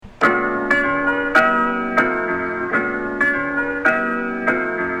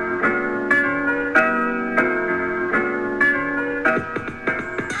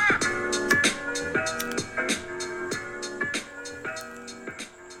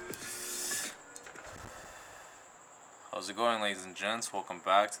How's it going, ladies and gents? Welcome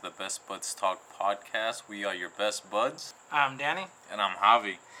back to the Best Buds Talk podcast. We are your best buds. I'm Danny. And I'm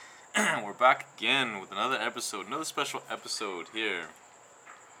Javi. We're back again with another special episode here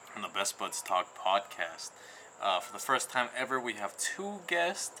on the Best Buds Talk podcast. For the first time ever, we have two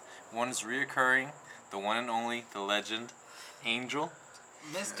guests. One is reoccurring, the one and only, the legend, Angel.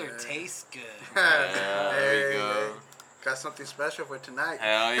 Mr.Taste good. Yeah, there we go. Got something special for tonight.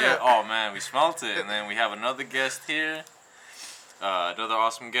 Hell yeah. Oh, man, we smelt it. And then we have another guest here. Another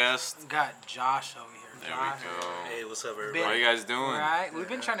awesome guest. Got Josh over here. There Josh. we go. Hey, what's up, everybody? How you guys doing? Right? We've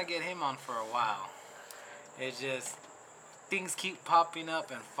been trying to get him on for a while. It's just, things keep popping up,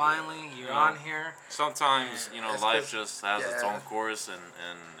 and finally, you're on here. Sometimes, That's life 'cause- just has its own course, and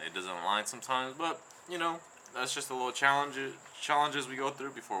it doesn't align sometimes. But, that's just a little challenges we go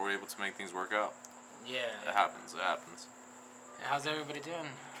through before we're able to make things work out. Yeah. It happens. How's everybody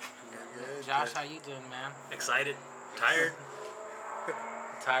doing? Good, Josh, good. how you doing, man? Excited? Tired?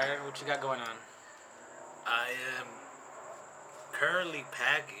 Tired? What you got going on? I am currently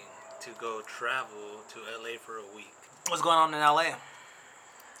packing to go travel to LA for a week. What's going on in LA?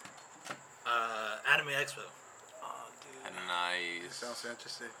 Anime Expo. Oh, dude. Nice. Sounds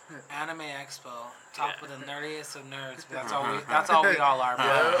interesting. Anime Expo, top of the nerdiest of nerds. But that's all we all are,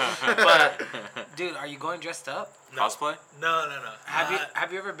 bro. But, dude, are you going dressed up? No. Cosplay? No.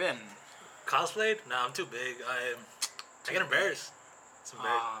 Have you ever been? Cosplayed? No, I'm too big. I get embarrassed. It's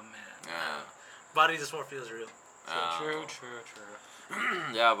embarrassing. Oh man. Yeah. Body just more feels real. True.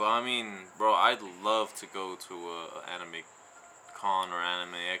 Yeah, but I mean, bro, I'd love to go to a anime con or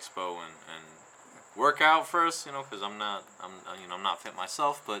anime expo and work out first, because I'm not fit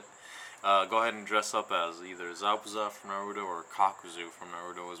myself, but go ahead and dress up as either Zabuza from Naruto or Kakuzu from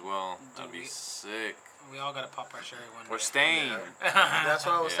Naruto as well. That'd be sick. We all gotta pop our cherry one day. Or Stain. That's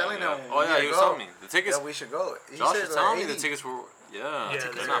what I was telling him. Oh yeah, he was telling me the tickets. Yeah, we should go. Josh was telling me the tickets were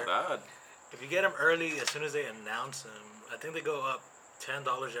they're not bad. If you get them early, as soon as they announce them, I think they go up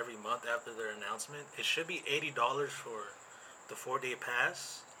 $10 every month after their announcement. It should be $80 for the 4-day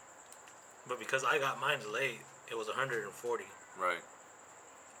pass, but because I got mine late, it was $140. Right.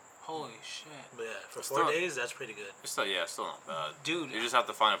 Holy shit. But yeah, for It's 4 not- days, that's pretty good. It's still not bad. Dude. You just have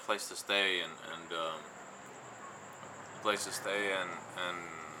to find a place to stay and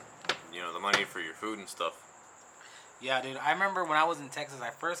the money for your food and stuff. Yeah, dude. I remember when I was in Texas, I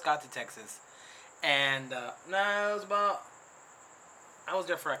first got to Texas. And, I was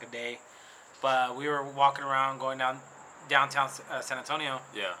there for like a day. But we were walking around, going downtown San Antonio.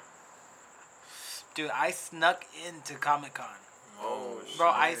 Yeah. Dude, I snuck into Comic-Con. Oh, Bro,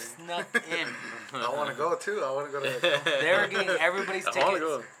 I snuck in. I want to go too. I want to go to. They were getting everybody's I wanna tickets.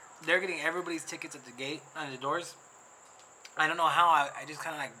 go. They're getting everybody's tickets at the gate, on the doors. I don't know how I just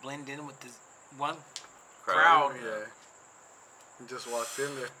kind of like blend in with this one crowd. Yeah. You just walked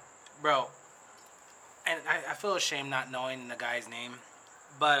in there. Bro, and I feel ashamed not knowing the guy's name,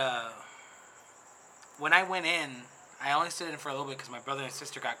 but when I went in, I only stood in for a little bit because my brother and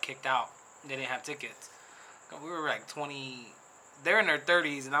sister got kicked out. They didn't have tickets. We were like 20, they're in their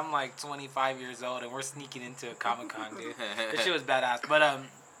 30s, and I'm like 25 years old, and we're sneaking into a Comic-Con, dude. This shit was badass. But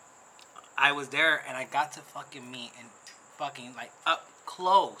I was there, and I got to fucking meet and fucking like up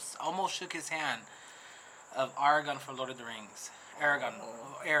close, almost shook his hand, of Aragon for Lord of the Rings. Aragon,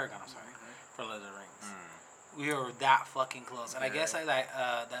 I'm sorry, for Lord of the Rings. We were that fucking close, and I guess I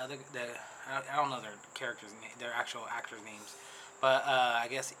don't know their characters, their actual actors' names, but I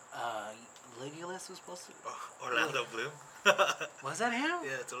guess Legolas was supposed to. Orlando Bloom. Was that him?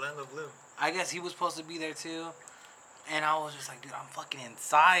 Yeah, it's Orlando Bloom. I guess he was supposed to be there too, and I was just like, dude, I'm fucking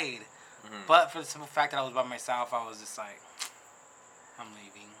inside. Mm-hmm. But for the simple fact that I was by myself, I was just like, I'm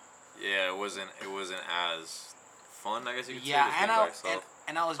leaving. Yeah, it wasn't as fun, I guess you could say. Yeah, just and being by yourself.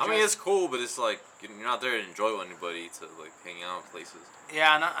 I was. I mean, it's cool, but it's like you're not there to enjoy with anybody to like hang out places.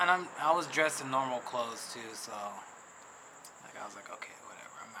 Yeah, and I was dressed in normal clothes too, so like I was like, okay,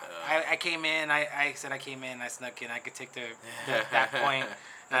 whatever. I'm out. I came in. I said I came in. I snuck in. I could take that point.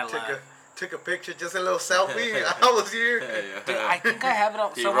 And I left. Took a picture, just a little selfie. I was here. Dude, I think I have it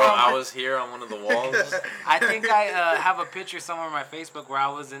up He somewhere. wrote, I was here on one of the walls. I think I have a picture somewhere on my Facebook where I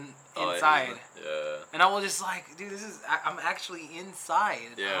was inside. Yeah. And I was just like, dude, I'm actually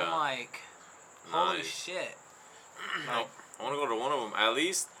inside. Yeah. I'm like, holy Nice. shit. I want to go to one of them. At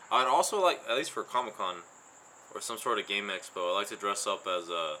least, I'd also like, at least for Comic-Con or some sort of game expo, I like to dress up as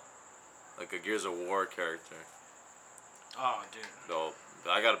a Gears of War character. Oh, dude. So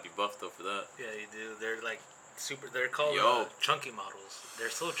I gotta be buffed up for that. Yeah, you do. They're like super. They're called Yo. chunky models. They're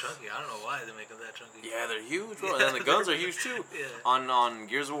so chunky. I don't know why they make them that chunky. Yeah, they're huge, bro. And the guns are huge too. Yeah. On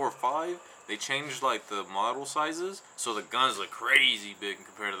Gears of War 5, they changed like the model sizes, so the guns look crazy big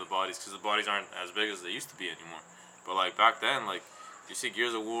compared to the bodies, because the bodies aren't as big as they used to be anymore. But like back then, like you see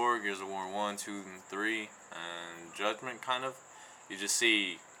Gears of War 1, 2, and 3, and Judgment, kind of, you just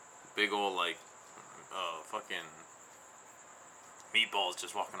see big old like fucking meatballs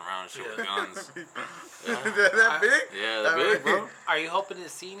just walking around and shit with guns. They're that big? Yeah, they're big, bro. Are you hoping to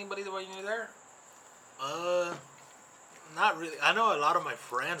see anybody when you're there? Not really. I know a lot of my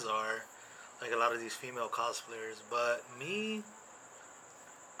friends are, like a lot of these female cosplayers, but me,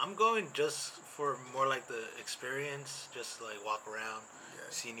 I'm going just for more like the experience, just to, like walk around,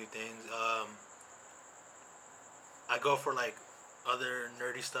 see new things. I go for like other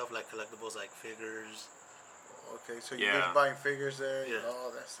nerdy stuff, like collectibles, like figures. Okay, so you're just buying figures there? Yeah.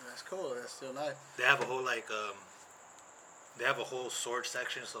 Oh, that's cool. That's still nice. They have a whole they have a whole sword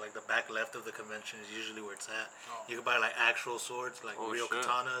section, so like the back left of the convention is usually where it's at. Oh. You can buy like actual swords, like real shit.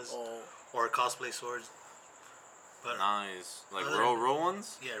 katanas, or cosplay swords. But Nice. Like other real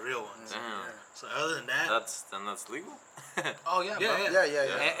ones? yeah, real ones. Damn. So other than that, That's legal? Oh yeah, Yeah, bro.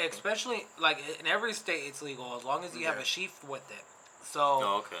 Yeah. Especially like in every state, it's legal as long as you have a sheath with it. So,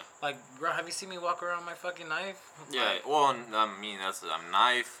 Oh, okay. like, bro, have you seen me walk around my fucking knife? Yeah, well, I mean, that's a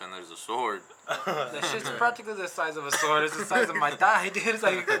knife and there's a sword. That shit's practically the size of a sword. It's the size of my thigh, dude. It's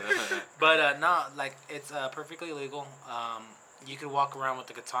like, but no, like it's perfectly legal. You can walk around with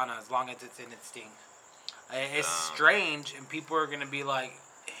the katana as long as it's in its sting. It's strange, and people are gonna be like,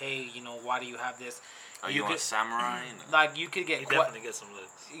 "Hey, you know, why do you have this?" Are you a samurai? Like you could get you definitely get some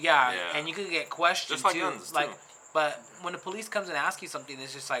looks. yeah, Yeah. and you could get questioned Just like too. guns, like, too. but when the police comes and asks you something,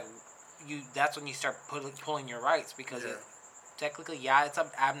 it's just like you. That's when you start pulling your rights because it technically, it's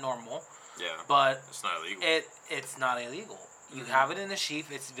abnormal, Yeah. but It's not illegal. it's not illegal. You have it in a sheath.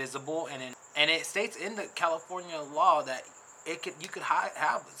 It's visible, and it states in the California law that you could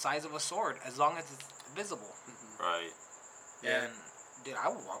have the size of a sword as long as it's visible. Right. And dude, I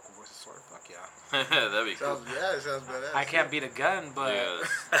would walk with a sword. Fuck yeah. That'd be cool. It sounds badass. I can't beat a gun, but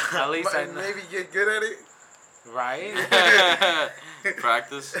Yeah. at least I know. Maybe get good at it. Right?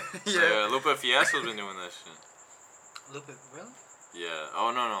 Practice. Yeah. Lupe Fiasco's been doing that shit. Lupe, really? Yeah.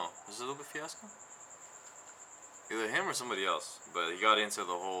 Oh no. Is it Lupe Fiasco? Either him or somebody else. But he got into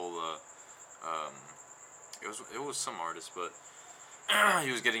the whole. It was some artist, but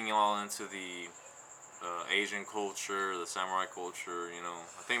he was getting all into the Asian culture, the samurai culture. You know,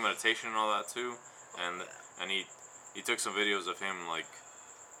 I think meditation and all that too. And he took some videos of him like,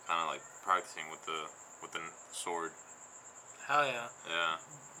 kind of like practicing with the sword. Hell yeah. Yeah.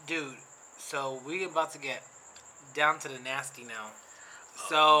 Dude, so we about to get down to the nasty now.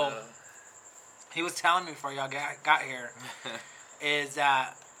 So, no. he was telling me before y'all got here, is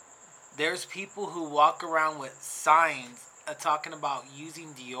that there's people who walk around with signs talking about using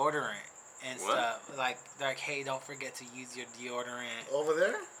deodorant and What? stuff. Like, hey, don't forget to use your deodorant. Over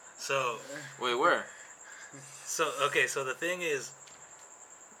there? So Wait, where? okay, so the thing is,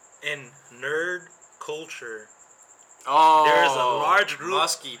 in nerd culture, Oh, There's a large group-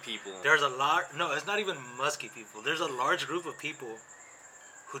 musky people. there's a lot. No, it's not even musky people. There's a large group of people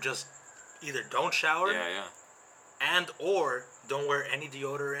who just either don't shower Yeah. and or don't wear any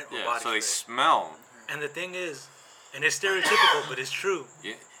deodorant or Yeah. body So they spray. smell. And the thing is, and it's stereotypical, but it's true.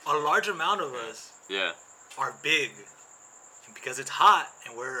 Yeah. A large amount of us Yeah. are big. And because it's hot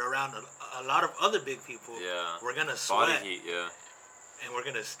and we're around a lot of other big people, Yeah. we're gonna Body sweat heat. Yeah. and we're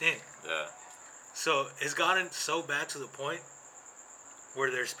gonna stink. Yeah. So it's gotten so bad to the point where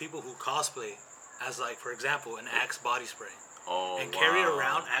there's people who cosplay as, like, for example, an Axe body spray Oh. and wow. carry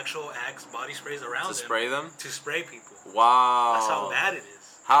around actual Axe body sprays around to them spray them. to spray people. Wow. That's how bad it is.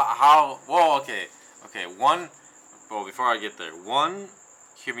 How? Well, okay. One. Well, before I get there, one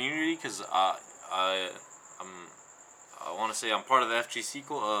community, because I want to say I'm part of the FGC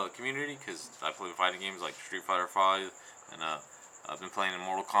community because I play fighting games like Street Fighter 5, and I've been playing in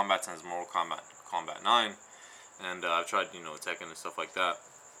Mortal Kombat since Mortal Kombat 9, and I've tried Tekken and stuff like that.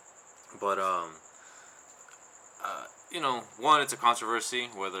 But one, it's a controversy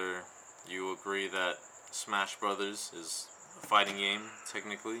whether you agree that Smash Brothers is a fighting game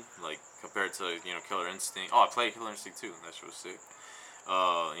technically, like compared to Killer Instinct. Oh, I played Killer Instinct too. That shit was sick.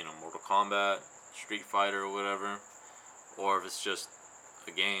 Mortal Kombat, Street Fighter, or whatever, or if it's just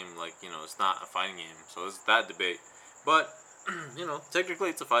a game, like it's not a fighting game. So it's that debate. But technically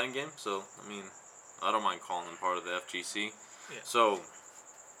it's a fighting game. So I mean, I don't mind calling them part of the FGC. Yeah. So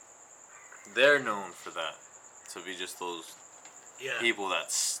they're known for that, to be just those Yeah. people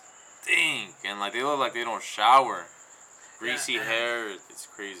that stink, and like they look like they don't shower. Greasy hair, it's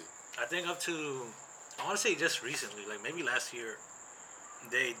crazy. I think up to, I want to say just recently, like maybe last year,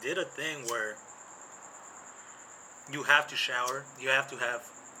 they did a thing where you have to shower, you have to have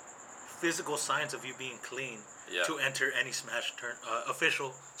physical signs of you being clean to enter any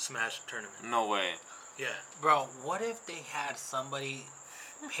official Smash tournament. No way. Yeah. Bro, what if they had somebody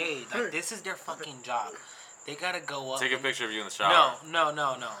paid? Like, this is their fucking job. They gotta go up. Take a picture of you in the shower. No.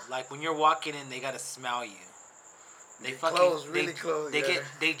 Like, when you're walking in, they gotta smell you. They fucking close, really close.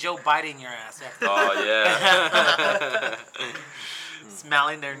 They Joe Biden your ass after. Oh yeah.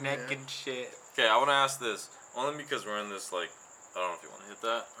 Smelling their neck and shit. Okay, I want to ask this only because we're in this like, I don't know if you want to hit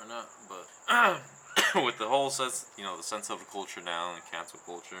that or not, but with the whole sense, the sense of the culture now and cancel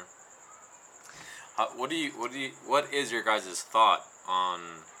culture. What is your guys' thought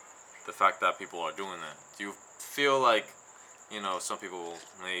on the fact that people are doing that? Do you feel like, some people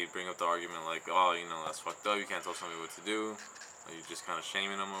may bring up the argument like, oh, that's fucked up, you can't tell somebody what to do, or you're just kind of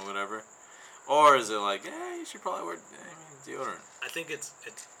shaming them or whatever? Or is it like, you should probably wear deodorant? I think it's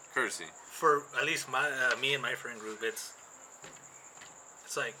courtesy. For at least me and my friend group, it's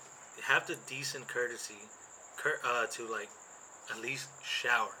like you have the decent courtesy to like at least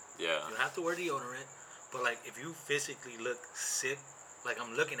shower. Yeah. You have to wear deodorant, but like if you physically look sick, like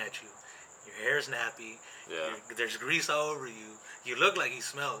I'm looking at you, your hair's nappy, there's grease all over you, you look like you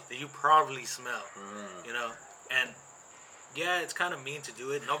smell, you probably smell, and it's kind of mean to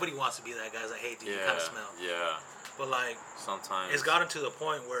do it. Nobody wants to be that guy. It's like, hey, dude, you kind of smell. Yeah. But like, sometimes it's gotten to the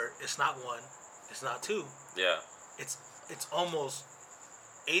point where it's not one, it's not two. Yeah. It's almost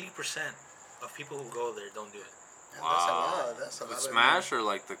 80% of people who go there don't do it. Wow. That's a lot. The Smash or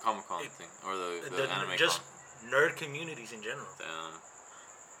like the Comic-Con thing or the anime just nerd communities in general. Damn.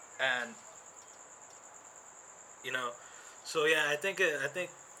 And so I think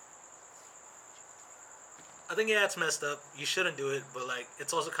it's messed up. You shouldn't do it, but like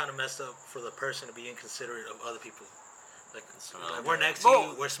it's also kind of messed up for the person to be inconsiderate of other people. Like we're next to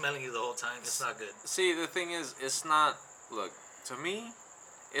you, we're smelling you the whole time. It's not good. See, the thing is, it's not. Look, to me,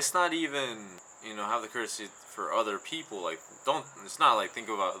 it's not even have the courtesy for other people. Like, don't. It's not like think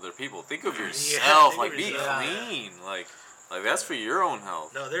about other people. Think of yourself. Like, be clean. Like that's for your own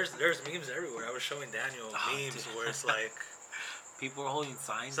health. No, there's memes everywhere. I was showing Daniel memes where it's like people are holding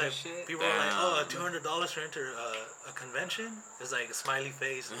signs and shit. People are like, $200 to enter a convention. It's like a smiley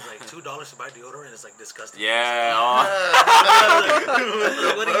face. It's like $2 to buy deodorant. It's like disgusting. Yeah.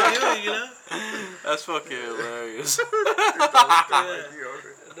 What are you doing? That's fucking hilarious.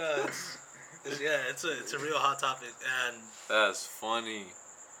 It's a real hot topic, and that's funny.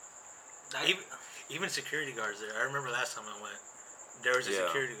 Even security guards there. I remember last time I went, there was a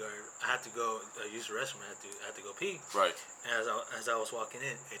security guard. I had to go use the restroom. I had to go pee. Right. And as I was walking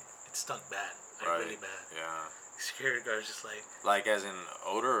in, it stunk bad, really bad. Yeah. Security guard was just like as in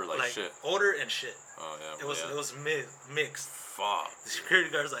odor or like shit. Odor and shit. Oh yeah. It was mixed. Fuck. The security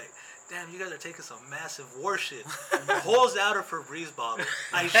guard's like, damn, you guys are taking some massive war shit. Pulls out a Febreze bottle.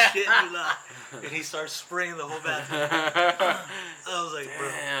 I shit you not. And he starts spraying the whole bathroom. I was like, bro.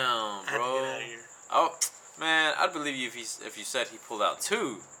 Damn, I had to get out of here. Oh, man, I'd believe you if you said he pulled out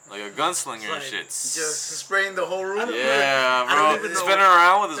two. Like a gunslinger and shit. Just spraying the whole room? Yeah, bro. Spinning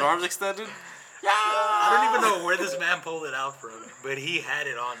around with his arms extended? Yeah. I don't even know where this man pulled it out from, but he had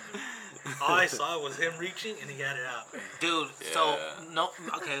it on him. All I saw was him reaching, and he had it out. Dude, so, now...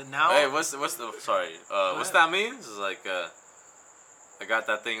 Hey, what's that mean? It's like, I got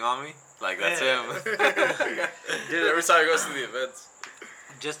that thing on me? Like, that's him. Dude, every time he goes to the events.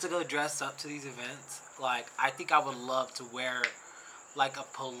 Just to go dress up to these events, like, I think I would love to wear, like, a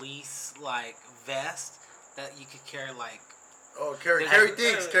police, like, vest that you could carry, like... Oh, carry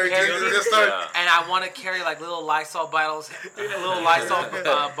things. And I want to carry like little Lysol bottles, hand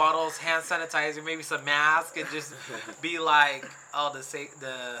sanitizer, maybe some mask, and just be like, the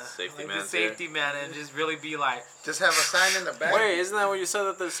safety man, and just really be like. Just have a sign in the back. Wait, isn't that what you said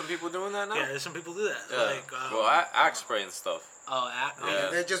that there's some people doing that now? Yeah, there's some people do that. Yeah. Like, well, Axe spray and stuff. Yeah.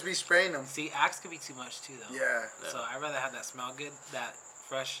 They just be spraying them. See, Axe could be too much too, though. Yeah. So I'd rather have that smell good, that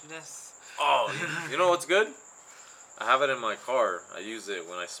freshness. Oh, you know what's good? I have it in my car. I use it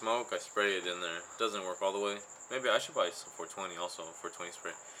when I smoke. I spray it in there. It doesn't work all the way. Maybe I should buy some 420 also, 420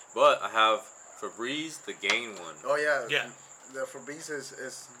 spray. But I have Febreze, the Gain one. Oh, yeah. Yeah. The Febreze is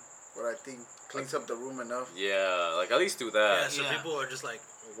what I think cleans up the room enough. Yeah, like at least do that. Yeah, so people are just like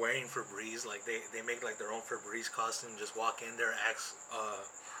wearing Febreze. Like they make like their own Febreze costume. Just walk in there, Axe,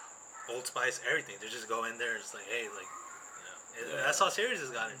 Old Spice, everything. They just go in there and it's like, hey, like, Yeah. That's how serious it's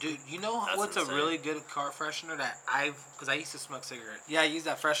gotten. Dude, you know That's what's insane. a really good car freshener that because I used to smoke cigarettes. Yeah, I used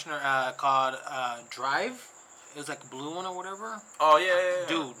that freshener called Drive. It was like a blue one or whatever. Oh yeah.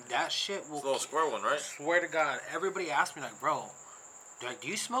 Dude, that shit will. It's a little square one, right? Swear to God, everybody asked me like, bro, do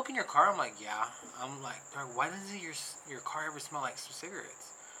you smoke in your car? I'm like, yeah. I'm like, why doesn't your car ever smell like cigarettes?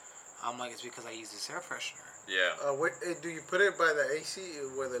 I'm like, it's because I use this air freshener. Yeah. Do you put it by the AC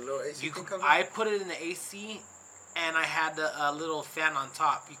where the little AC thing comes? I put it in the AC, and I had the little fan on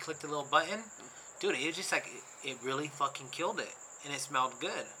top. You click the little button, dude. It just like it really fucking killed it, and it smelled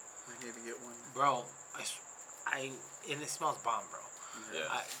good, I need to get one. bro. And it smells bomb, bro. Yeah.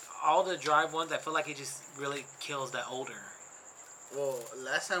 All the Drive ones, I feel like it just really kills that odor. Well,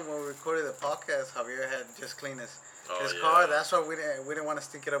 last time when we recorded the podcast, Javier had just cleaned his car. That's why we didn't want to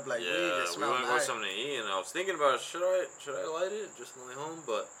stink it up like weed. It we smelled went to go nice. something to eat, and I was thinking about should I light it just on the way home,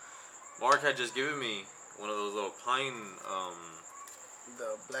 but Mark had just given me one of those little pine.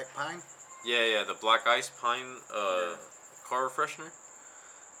 The black pine. Yeah, the black ice pine car freshener.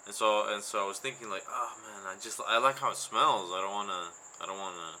 And so I was thinking like, oh man, I like how it smells. I don't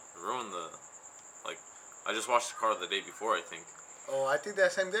wanna ruin the, like, I just washed the car the day before, I think. Oh, I think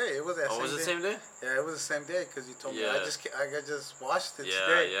that same day. It was that same day. Oh, was it the same day? Yeah, it was the same day because you told me. Yeah. I just washed it Yeah,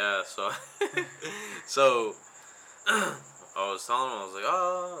 today. yeah. So I was telling him, I was like,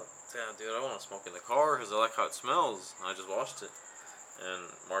 oh, damn, dude, I want to smoke in the car because I like how it smells. And I just washed it. And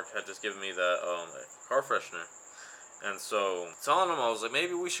Mark had just given me that car freshener. And so telling him, I was like,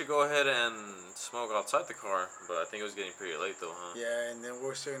 maybe we should go ahead and smoke outside the car. But I think it was getting pretty late though, huh? Yeah, and then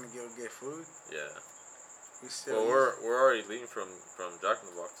we're still gonna go get food. Yeah. We still. Well, we're already leaving from Jack in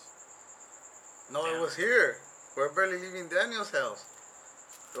the Box. No, Yeah. it was here. We're barely leaving Daniel's house.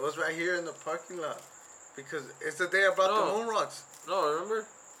 It was right here in the parking lot. Because it's the day I brought the moon rocks. No, remember?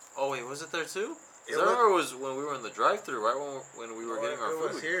 Oh wait, was it there too? It I remember it was when we were in the drive-thru, right when we were getting our food.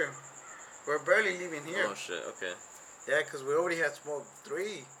 It was here. We're barely leaving here. Oh shit! Okay. Yeah, because we already had smoked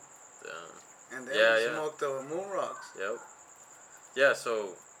 3. Damn. And then Yeah, we smoked the moon rocks. Yep. Yeah,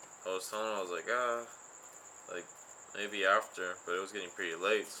 so I was telling him, I was like, like maybe after, but it was getting pretty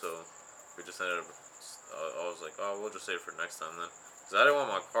late, so we just ended up. I was like, oh, we'll just save it for next time then, because I didn't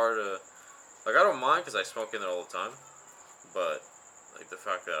want my car to, like, I don't mind because I smoke in there all the time, but like the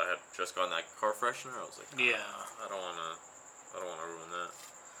fact that I had just gotten that car freshener, I was like, Yeah. I don't wanna ruin that,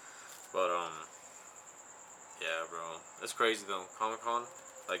 but yeah, bro, it's crazy though. Comic-Con,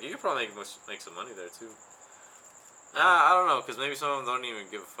 like, you could probably make some money there too. I don't know, because maybe some of them don't even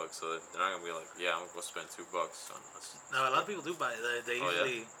give a fuck, so they're not gonna be like, yeah, I'm gonna go spend $2 on this. No, a lot of people do buy it. They Oh, yeah.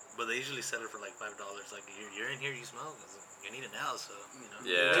 usually, but they usually sell it for like $5. Like you're in here, you smoke. You need it now, so you know.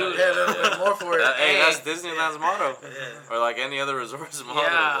 Yeah, Dude, yeah, a little bit more for it. Hey, Hey. that's Disneyland's motto, Yeah. or like any other resort's motto.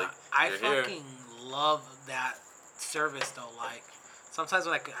 Yeah, Like, I you're here. fucking love that service though. Like sometimes,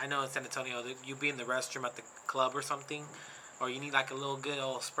 like I know in San Antonio, you be in the restroom at the club or something, or you need like a little good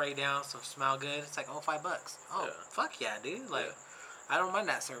old spray down, so smell good. It's like $5. Oh, Yeah. fuck yeah, dude! Like Yeah. I don't mind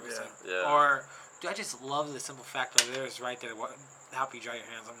that service. Yeah. Like, Yeah. Or dude, I just love the simple fact that there's right there to help you dry your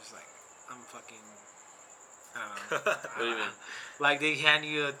hands. I'm just like, I'm fucking. I don't know. What do you mean? Like they hand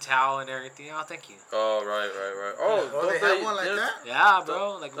you a towel and everything. Oh, thank you. Oh, right. Oh, Oh, they have one like there's- that? Yeah,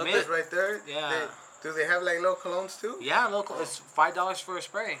 bro. Like Don't mint. It's right there? Yeah. Do they have like little colognes too? Yeah, local. It's $5 for a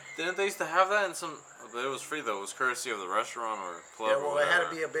spray. Didn't they used to have that in some? But it was free though. It was courtesy of the restaurant or club. Yeah, or well, it had to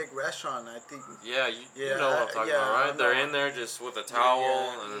whatever. be a big restaurant, I think. Yeah, you Yeah, know what I'm talking yeah, about, I right? They're know. in there just with a towel,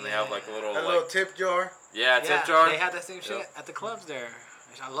 yeah, and then they have like a little A like little tip jar. tip jar. They had that same shit Yep. at the clubs there.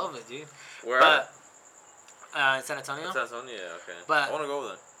 I love it, dude. Where? But in San Antonio. That's on. Yeah, okay. But- I want to go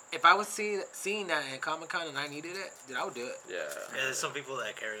there. If I was seeing that at Comic-Con and I needed it, dude, I would do it. Yeah. Yeah, there's some people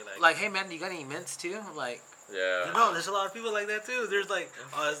that carry Like, hey man, you got any mints too? Like, Yeah. No, there's a lot of people like that too. There's like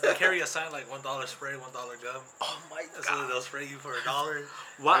they carry a sign like $1 spray, $1 gum. oh my So they'll spray you for $1.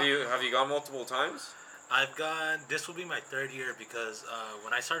 What? Have you gone multiple times? I've gone. This will be my 3rd year because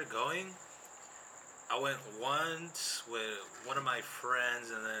when I started going, I went once with one of my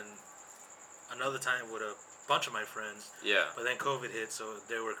friends, and then another time with a bunch of my friends. Yeah. But then COVID hit, so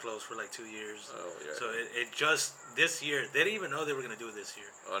they were closed for like 2 years. Oh yeah. So it just this year they didn't even know they were gonna do it this year.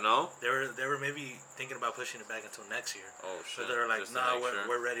 Oh no. They were maybe thinking about pushing it back until next year. Oh shit. But they were like, Just to nah, make sure.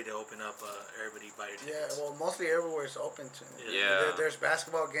 we're ready to open up. Everybody buy your Yeah, tickets. well, mostly everywhere is open to. Yeah. There's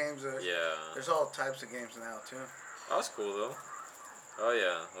basketball games. Yeah. There's all types of games now too. That's cool though. Oh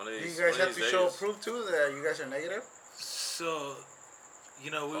yeah. One of these. You guys one of have to these show days. proof too that you guys are negative. So, you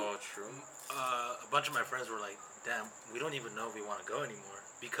know, Oh true. a bunch of my friends were like, damn, we don't even know if we want to go anymore.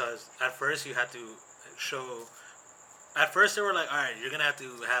 Because at first you had to show. At first they were like, all right, you're going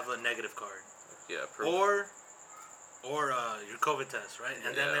to have a negative card. Yeah. Proof. Or or your COVID test, right?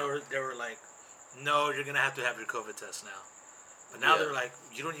 And then they were like, no, you're gonna have to have your COVID test now. But now they're like,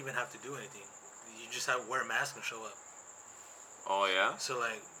 you don't even have to do anything. You just have to wear a mask and show up. Oh yeah. So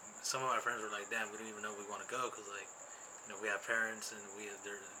like, some of my friends were like, damn, we don't even know if we want to go because like, you know, we have parents and we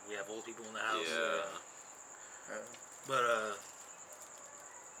have old people in the house. Yeah. But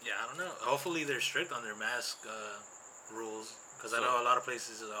yeah, I don't know. Hopefully they're strict on their mask rules because I know a lot of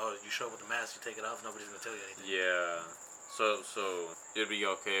places. Oh, you show up with a mask, you take it off, nobody's gonna tell you anything. Yeah. So it'd be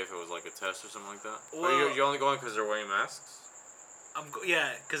okay if it was like a test or something like that. Well, or you're only going because they're wearing masks.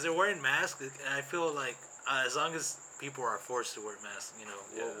 Yeah, because they're wearing masks, and I feel like as long as people are forced to wear masks, you know,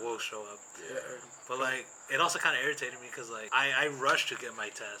 we'll show up. Yeah. But like, it also kind of irritated me because like I rushed to get my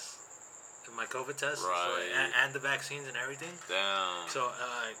test, my COVID test, Right. so, and the vaccines and everything. Damn. So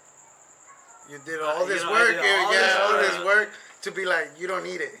you did all this you know, work, all this work to be like you don't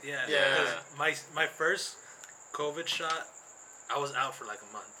need it. yeah. Yeah. My first COVID shot, I was out for like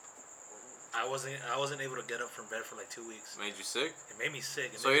a month. I wasn't able to get up from bed for like 2 weeks. Made you sick? It made me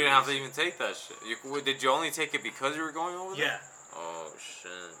sick. So you didn't have to even take that shit. Did you only take it because you were going over there? Yeah. Oh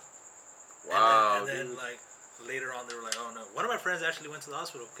shit. Wow. And then like later on, they were like, "Oh no!" One of my friends actually went to the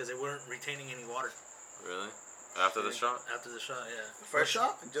hospital because they weren't retaining any water. Really? After the shot? After the shot, yeah. First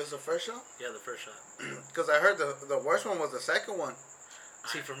shot? Just the first shot? Yeah, the first shot. Because I heard the worst one was the second one.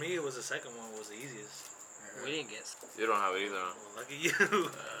 See, for me, it was the second one was the easiest. We didn't get. You don't have it either. Huh? Well, look at you.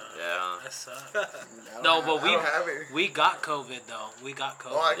 Yeah. That sucks. No, but I don't have it. we got COVID though. We got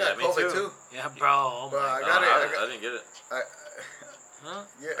COVID. Oh, I got me COVID too. too. Yeah, bro. Oh Bro, my I God. got it. I didn't get it. Huh?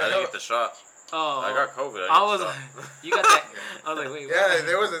 Yeah, I didn't get the shot. Oh. I got COVID. I was like, you got that. I was like, wait. yeah, what?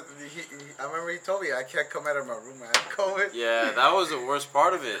 there was I remember he told me I can't come out of my room. I had COVID. Yeah, that was the worst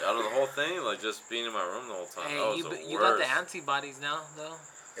part of it. Out of the whole thing, like just being in my room the whole time. Hey, that was you the got worst. the antibodies now though.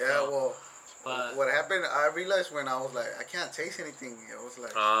 Yeah, well, But what happened? I realized when I was like, I can't taste anything. I was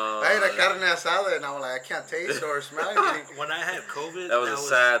like, Oh, I had a carne asada and I was like, I can't taste or smell anything. When I had COVID, that was a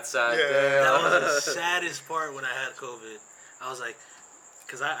sad Yeah. day. That was the saddest part when I had COVID. I was like,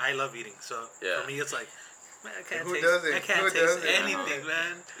 because I love eating, so Yeah. for me it's like, man, I can't Who taste. doesn't? I can't Who taste doesn't? anything,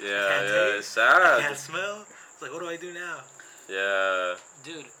 man. I Yeah, can't yeah, taste, it's sad. I can't smell. It's like, what do I do now? Yeah.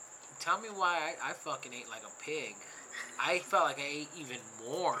 dude, tell me why I fucking ate like a pig. I felt like I ate even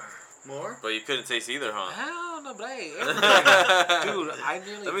more. More? But you couldn't taste either, huh? Hell no, but I ate everything. Dude, I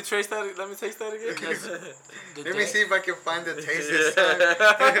nearly. Let me taste that again. Because the Let day, me see if I can find the taste this time. If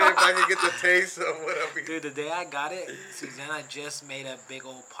I can get the taste of what I'm eating. Dude, the day I got it, Susanna just made a big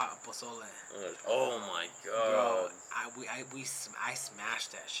old pot of pozole. Oh my Bro, god. I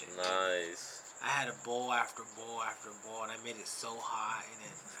smashed that shit. Nice. I had a bowl after bowl after bowl, and I made it so hot, and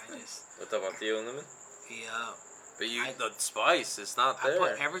then I just, What about the lemon? yeah. But I- the spice, it's not I there.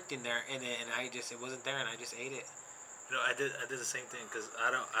 put everything there in it, and it wasn't there, and I just ate it. You know, I did the same thing because I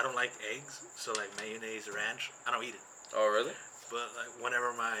don't like eggs, so like mayonnaise, ranch, I don't eat it. Oh really? But like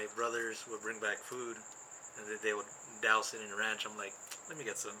whenever my brothers would bring back food, and they would douse it in ranch, I'm like, let me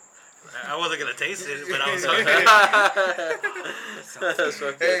get some. I wasn't gonna taste it, but I was hungry.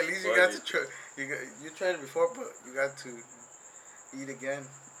 Hey, at least you got to try. You tried it before, but you got to eat again.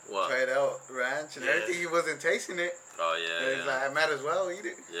 What? Try it out, ranch and Yeah. everything. He wasn't tasting it. Oh And yeah. he's like, I might as well eat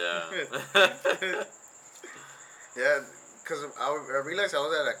it. Yeah. Yeah, because I realized I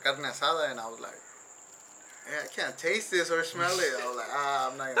was at a carne asada and I was like, hey, I can't taste this or smell it. I was like,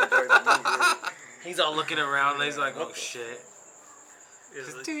 I'm not going to enjoy the meat. Really. He's all looking around, and he's like, oh shit.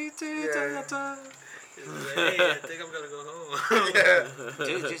 It's like, Yeah. hey, I think I'm gonna go home. Yeah.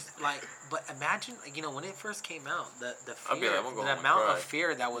 Dude, just like, but imagine, like, you know, when it first came out, the I'd be fear, like, I'm gonna go home the and amount cry. of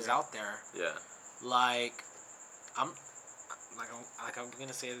fear that was out there. Yeah. Like, I'm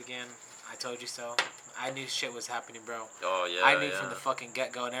gonna say it again. I told you so. I knew shit was happening, bro. Oh yeah. I knew yeah. from the fucking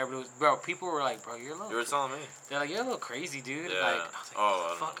get go, and everybody was, bro. People were like, bro, you're a little. You were telling me. They're like, you're a little crazy, dude. Yeah. Like, I was like,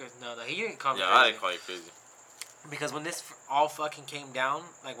 Oh, I don't fucker, no, he didn't call me Yeah, crazy. I didn't call you crazy. Because when this all fucking came down,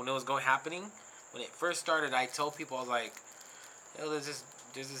 like when it was happening, when it first started, I told people, I was like, yo, there's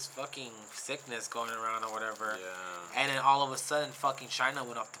this fucking sickness going around or whatever. Yeah. And then all of a sudden, fucking China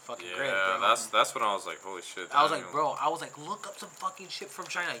went off the fucking grid. Yeah, Bro. that's when I was like, holy shit. I was damn. like, bro, look up some fucking shit from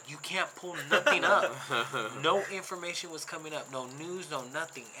China. You can't pull nothing up. No information was coming up. No news, no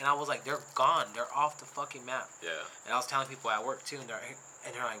nothing. And I was like, they're gone. They're off the fucking map. Yeah. And I was telling people at work too, and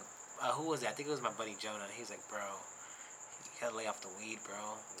they're like, who was that? I think it was my buddy Jonah. He's like, bro, you gotta lay off the weed, bro.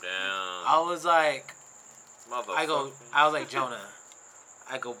 Damn. I was like, I Motherfucker. was like, Jonah,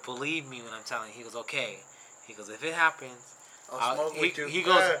 I go, believe me when I'm telling you. He goes, okay. He goes, if it happens, I'll smoke with you. He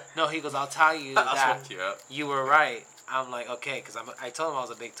goes, no, he goes, I'll tell you I'll that smoke you up. you were right. I'm like, okay, because I told him I was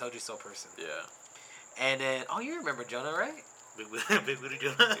a big told you so person. Yeah. And then, oh, you remember Jonah, right? Big Booty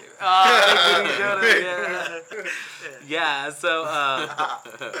Jonah. Oh, Big Booty Jonah, yeah. Yeah, so,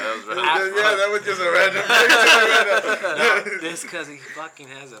 That was right. Yeah, that was just a random thing. no, this because he fucking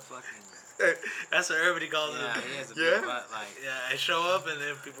has a fucking, That's what everybody calls yeah, him. he has a Yeah? big butt, like, Yeah, I show up and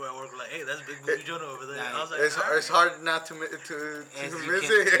then people at work are like, "Hey, that's Big Booty Jonah over there." And I was like, It's hard not to as you miss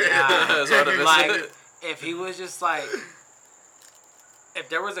can- it. yeah. It's hard to miss like, it. if he was just like, if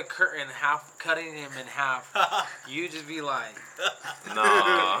there was a curtain cutting him in half, you'd just be like, No.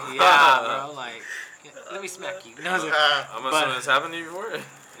 yeah, bro, like, let me smack you. No, I'm but- assuming this happened to you before.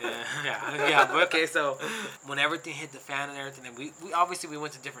 yeah, but okay, so when everything hit the fan and everything, and we obviously we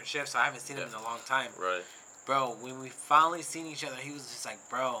went to different shifts, so I haven't seen him in a long time. Right. Bro, when we finally seen each other, he was just like,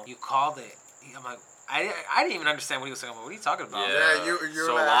 bro, you called it. I'm like, I didn't even understand what he was talking about. What are you talking about? Yeah. You're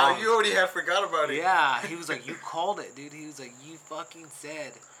So like, long. you already had forgot about it. Yeah, he was like, you called it, dude. He was like, you fucking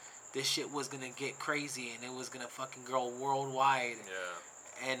said this shit was gonna get crazy and it was gonna fucking go worldwide.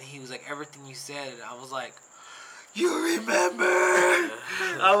 Yeah. And he was like, everything you said. I was like, you remember?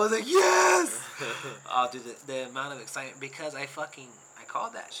 I was like, yes. Oh, dude, the amount of excitement because I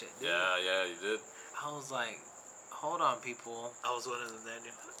called that shit. Dude. Yeah, you did. I was like, hold on, people. I was one of them,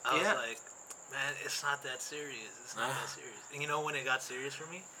 Daniel. I was like, man, it's not that serious. It's not that serious. And you know when it got serious for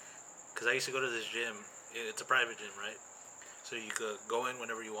me? Because I used to go to this gym. It's a private gym, right? So you could go in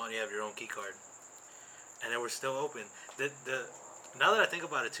whenever you want. You have your own key card. And they were still open. Now that I think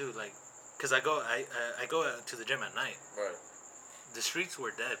about it too, like, because I go out to the gym at night. Right. The streets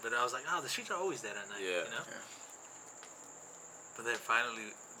were dead, but I was like, oh, the streets are always dead at night. Yeah. You know? Yeah. But then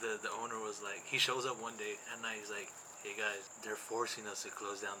finally, the owner was like, he shows up one day at night. He's like, hey guys, they're forcing us to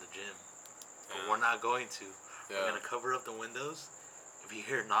close down the gym. But we're not going to. We're going to cover up the windows. If you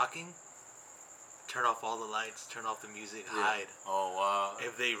hear knocking, turn off all the lights, turn off the music, hide. Oh, wow.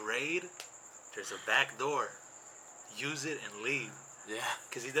 If they raid, there's a back door. Use it and leave. Yeah.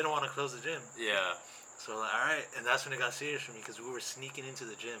 Because he didn't want to close the gym. Yeah. So like, all right, and that's when it got serious for me because we were sneaking into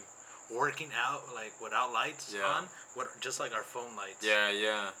the gym, working out like without lights on, just like our phone lights.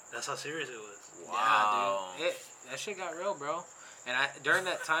 Yeah. That's how serious it was. Wow. Yeah, dude. That shit got real, bro. And during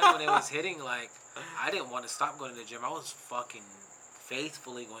that time when it was hitting, like, I didn't want to stop going to the gym. I was fucking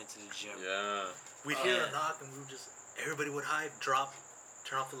faithfully going to the gym. Yeah. We'd hear a knock and we would everybody would hide, drop,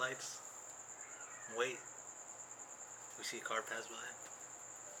 turn off the lights, wait. We see a car pass by.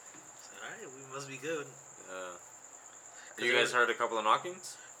 So, all right, we must be good. Yeah. You guys heard a couple of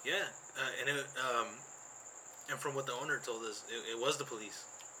knockings? Yeah, and from what the owner told us, it was the police.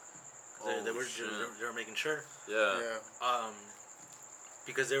 They were making sure. Yeah.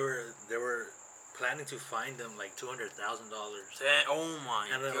 Because they were planning to fine them like $200,000. Oh my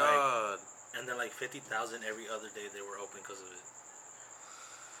And then, god. And then like 50,000 every other day they were open because of it.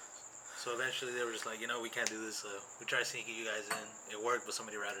 So eventually they were just like, we can't do this. We tried sneaking you guys in. It worked, but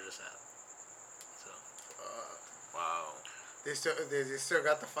somebody ratted us out. So. Wow. They still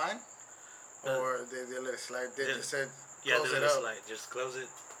got the fine, or they let it slide. They just said close they it let it up. slide. Just close it.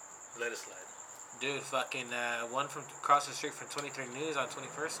 Let it slide. Dude, fucking one from across the street from 23 News on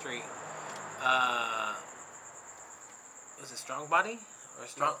 21st Street. Was it Strong Body or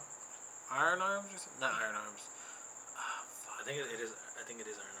Strong Iron Arms or something? Not Iron Arms. Oh, fuck. I think it is. I think it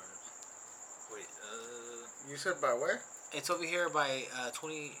is Iron Arms. Wait. You said by where? It's over here by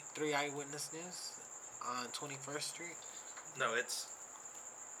 23 Eyewitness News on 21st Street. No, it's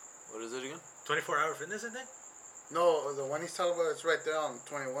What is it again? 24-hour fitness, I think. No, the one he's talking about is right there on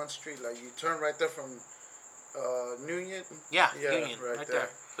 21st Street. Like you turn right there from Union. Yeah, Union, right there.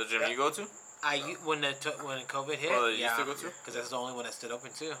 The gym you go to? When COVID hit, Oh, that you used to go to? because that's the only one that stood open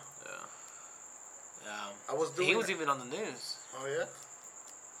too. Yeah. I was doing. He was even on the news. Oh yeah.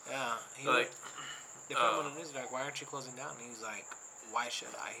 Yeah, they put him on the news. Like, why aren't you closing down? And he's like, why should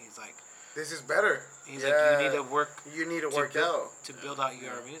I? He's like, This is better. he's like, you need to work. You need to work out to build out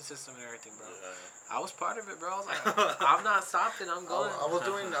your immune system and everything, bro. Yeah. I was part of it, bro. I was like, I'm not stopping. I'm going. I was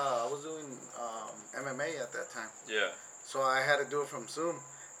doing MMA at that time. Yeah. So I had to do it from Zoom.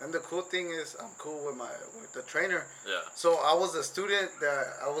 And the cool thing is, I'm cool with the trainer. Yeah. So I was a student that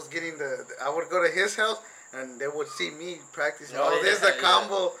I was getting I would go to his house and they would see me practicing. This is a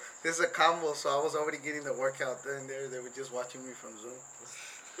combo. This is a combo. So I was already getting the workout then there. They were just watching me from Zoom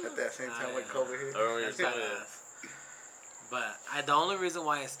at that same time when COVID hit. Oh, yeah. That's badass. But the only reason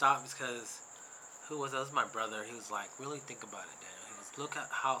why it stopped is because that was my brother. He was like, really think about it, Daniel. He goes, look at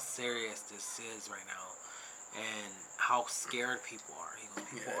how serious this is right now, and how scared people are. He goes,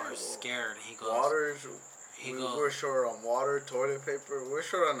 people are scared. He goes, We're short on water, toilet paper. We're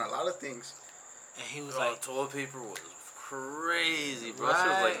short on a lot of things. And he was like, toilet paper was crazy, bro. Right. That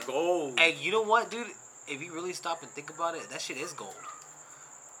shit was like gold. Hey, you know what, dude? if you really stop and think about it, that shit is gold.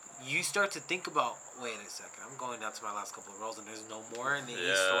 You start to think about, wait a second, I'm going down to my last couple of rolls and there's no more in the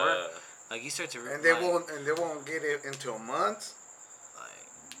store. Like, you start to... And they won't get it until months. Like,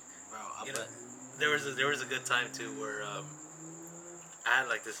 bro, there was a good time, too, where I had,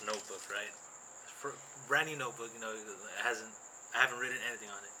 like, this notebook, right? Brand new notebook, you know, I haven't written anything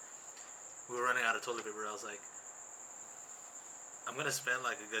on it. We were running out of toilet paper. I was like, I'm gonna spend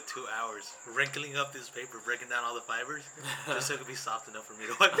like a good 2 hours wrinkling up this paper, breaking down all the fibers, just so it could be soft enough for me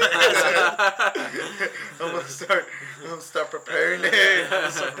to wipe my ass. I'm gonna start preparing it. I'm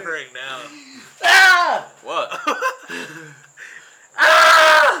gonna start preparing now. Ah! What?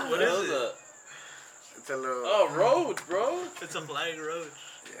 Ah! What is it? It's a little. Oh, roach, bro. It's a flying roach.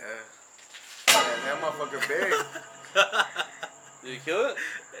 Yeah. Man, that motherfucker big. Did you kill it?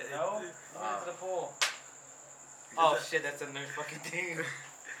 No? Into the pool. Oh shit, that's a new fucking thing.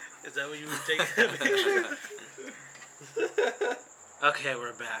 Is that what you were taking? Okay,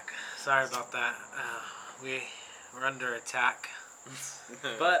 we're back. Sorry about that. We're under attack.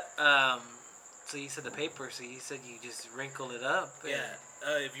 But so you said the paper. So you said you just wrinkle it up. Yeah.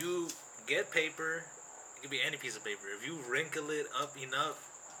 If you get paper, it could be any piece of paper. If you wrinkle it up enough,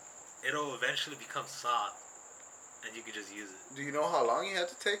 it'll eventually become soft, and you can just use it. Do you know how long you have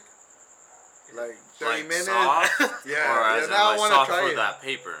to take? Like 30 minutes? Soft? Yeah. Or as Now I in, want to soft try for it. that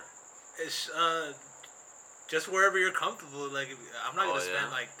paper? It's just wherever you're comfortable. Like, I'm not gonna Oh, spend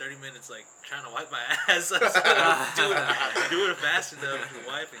yeah. like 30 minutes like trying to wipe my ass. do it fast enough to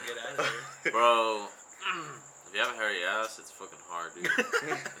wipe and get out of there. Bro, if you have a hairy ass, it's fucking hard, dude.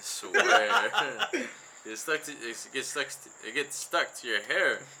 I swear. It gets stuck to your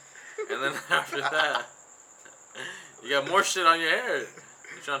hair. And then after that, you got more shit on your hair.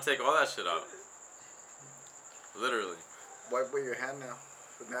 You're trying to take all that shit out. Literally. Wipe with your hand now.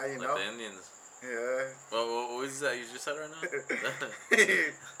 But now you Like know. the Indians. Yeah. Well, what is that you just said right now?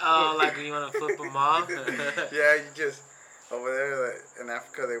 Oh, like when you want to flip them off? Yeah, you just over there like, in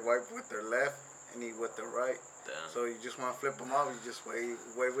Africa they wipe with their left and eat with their right. Damn. So you just want to flip them off, you just wave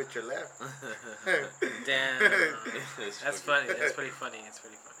with your left. Damn. That's funny. That's pretty funny. It's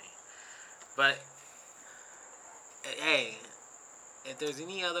pretty funny. But hey, if there's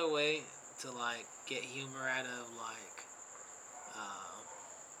any other way to like get humor out of like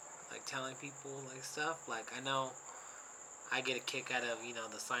telling people like stuff, like I know I get a kick out of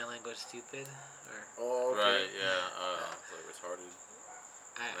the sign language stupid or Oh, okay. Right, yeah. Like retarded.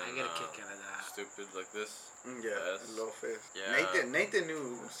 I get a kick out of that. Stupid like this. Yeah, Yes. low fist. Yeah. Nathan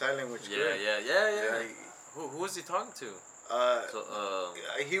knew sign language. Yeah, good. yeah. Who was he talking to?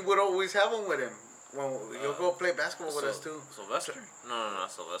 He would always have him with him when he'll go play basketball with us too. Sylvester? No,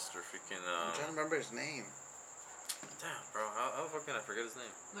 not Sylvester. Freaking. I'm trying to remember his name. Damn, bro. How the fuck can I forget his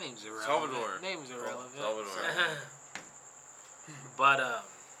name? Name's irrelevant. Salvador. Name's irrelevant. Salvador. But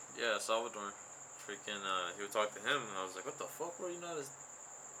Yeah, Salvador. Freaking. He would talk to him, and I was like, "What the fuck, bro? You know how to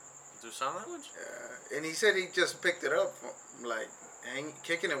do sign language?" Yeah, and he said he just picked it up, like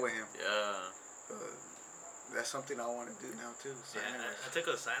kicking it with him. Yeah. That's something I want to do now too. Sign Yeah, language. I took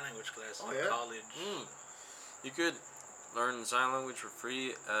a sign language class in yeah? college. You could learn sign language for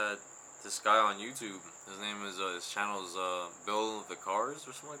free at this guy on YouTube. His name is his channel is Bill the Cars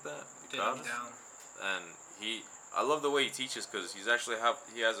or something like that. down. And I love the way he teaches because he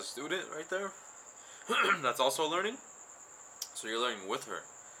has a student right there that's also learning. So you're learning with her,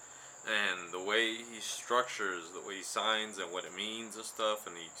 and the way he structures, the way he signs and what it means and stuff,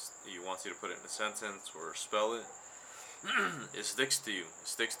 and he wants you to put it in a sentence or spell it. It sticks to you.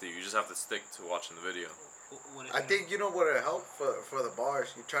 You just have to stick to watching the video. I think you know what would help for the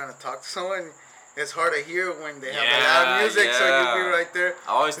bars. You're trying to talk to someone. It's hard to hear when they have loud music, so you'll be right there.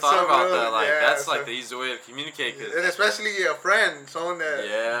 I always thought about that. Like that's so, like the easy way to communicate. And especially a friend, someone that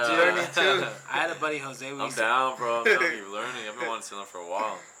learning too. I had a buddy Jose. I'm down, bro. I'm telling you, learning. I've been wanting to learn for a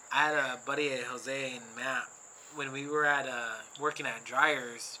while. I had a buddy at Jose and Matt when we were at working at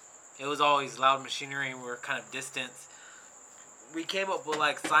dryers. It was always loud machinery, and we were kind of distant. We came up with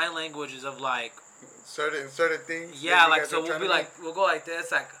like sign languages of like certain things. Yeah, like so we'll go like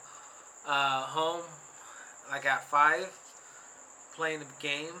this, like home, like at 5, playing the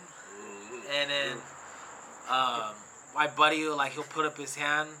game, and then my buddy he'll put up his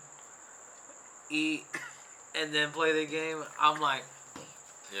hand, eat, and then play the game. I'm like.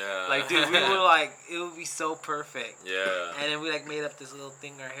 Yeah. Like, dude, we were like, it would be so perfect. Yeah. And then we like made up this little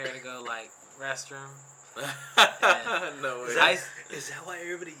thing right here to go like restroom. No way. Is that why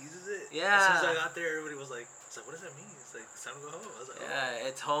everybody uses it? Yeah. As soon as I got there, everybody was like, what does that mean? It's like, it's time to go home. I was like, oh. Yeah,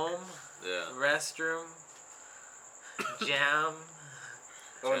 it's home, Yeah. restroom, jam.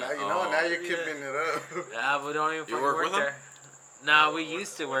 Oh, now you know. Now you're keeping it up. Yeah, we don't even You fucking work work with him? there. No, we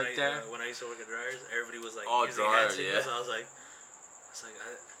used to work there. When I used to work at dryers, everybody was like Oh, using dryer, hand signals. yeah. I was like,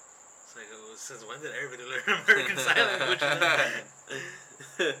 since when did everybody learn American Sign Language?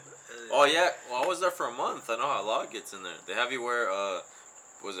 Oh yeah, well I was there for a month. I know how a lot gets in there. They have you wear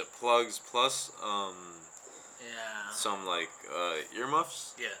was it plugs plus Yeah. some like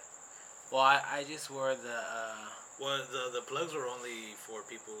earmuffs? Yeah. Well, I just wore the Well, the plugs were only for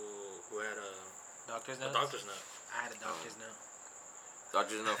people who had doctor's a note. doctor's note. I had a doctor's note.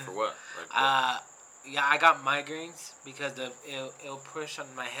 Doctors know for what? Like what? Yeah, I got migraines because it'll push on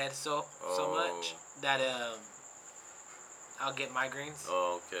my head so much that I'll get migraines,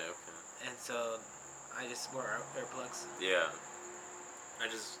 Oh, okay. and so I just wore earplugs. Yeah.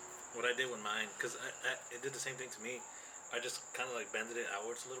 What I did with mine, because it did the same thing to me. I just kind of like bended it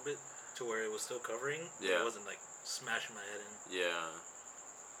outwards a little bit to where it was still covering. But Yeah. it wasn't like smashing my head in. Yeah.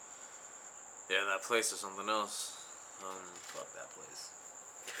 Yeah, that place is something else. Fuck that place.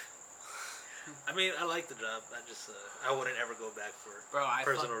 I mean, I like the job. I wouldn't ever go back for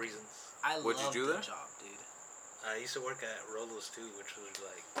personal reasons. I What'd you love do the there? job, dude. I used to work at Rolo's too, which was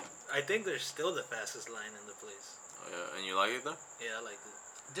like, I think they're still the fastest line in the place. Oh yeah, and you like it though? Yeah, I liked it.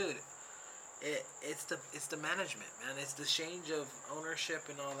 Dude, it's the management, man. It's the change of ownership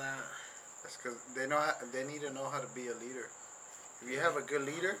and all that. That's because they need to know how to be a leader. If you have a good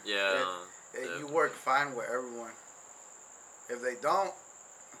leader, you work fine with everyone. If they don't,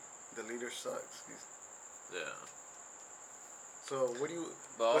 the leader sucks. Yeah. So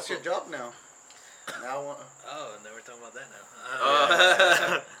what's your job now? Now. Oh, and then we're talking about that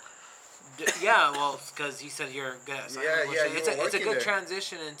now. Yeah, well, because you said you're good at sign language. It's a good there.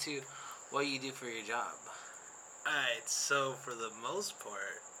 transition into what you do for your job. Alright, so for the most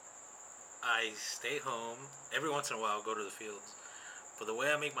part, I stay home. Every once in a while, I'll go to the fields. But the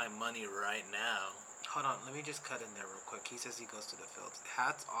way I make my money right now... Hold on, let me just cut in there real quick. He says he goes to the fields.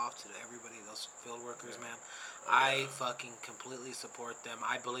 Hats off to everybody, those field workers, man. I fucking completely support them.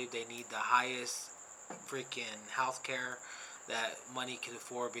 I believe they need the highest freaking health care that money can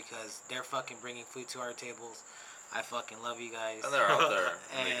afford because they're fucking bringing food to our tables. I fucking love you guys. And they're out there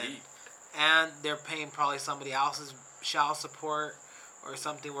and they eat. And they're paying probably somebody else's child support or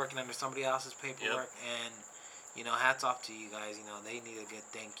something, working under somebody else's paperwork. Yep. And, you know, hats off to you guys. You know, they need a good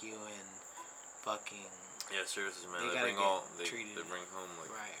thank you and fucking... Yeah, seriously, man. They bring treated. They bring home,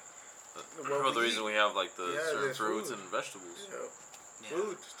 like... Right. Well, the reason we have, like, the certain fruits and vegetables. Yeah.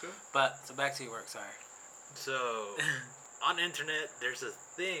 Foods, too. But, so back to your work, sorry. So, on the internet, there's a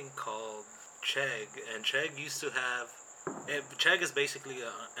thing called Chegg. And Chegg used to have... Chegg is basically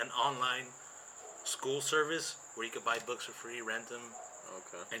an online school service where you could buy books for free, rent them.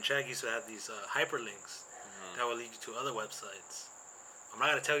 Okay. And Chegg used to have these hyperlinks that will lead you to other websites. I'm not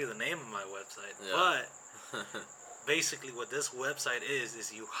going to tell you the name of my website, but basically what this website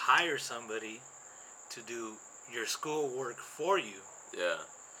is you hire somebody to do your school work for you. Yeah.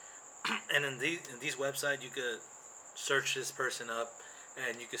 And in these websites, you could search this person up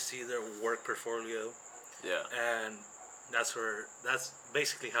and you could see their work portfolio. Yeah. And that's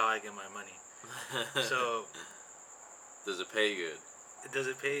basically how I get my money. So, does it pay good? Does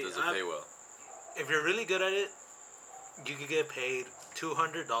it pay pay well? If you're really good at it, you could get paid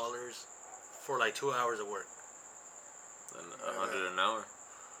 $200 for like 2 hours of work. And $100 an hour.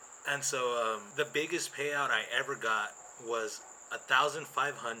 And so the biggest payout I ever got was $1,500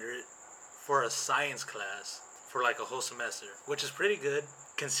 for a science class for like a whole semester, which is pretty good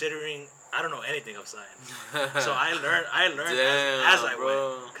considering I don't know anything of science. So I learned as I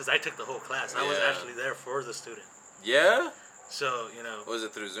went because I took the whole class. I was actually there for the student. Yeah. So you know. Was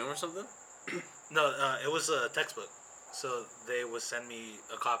it through Zoom or something? No, it was a textbook. So they would send me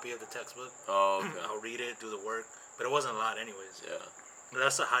a copy of the textbook. Oh, okay. I'll read it, do the work, but it wasn't a lot anyways. Yeah. But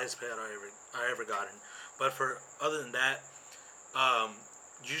that's the highest payout I ever gotten. But for other than that,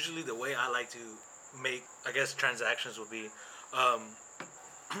 usually the way I like to make, I guess, transactions would be,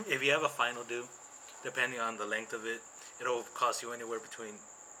 if you have a final due, depending on the length of it, it'll cost you anywhere between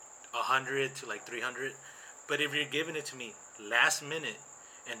 $100 to like $300. But if you're giving it to me last minute,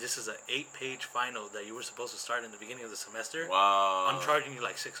 and this is an 8-page final that you were supposed to start in the beginning of the semester. Wow. I'm charging you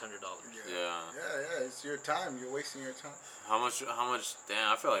like $600. Yeah. It's your time. You're wasting your time. How much?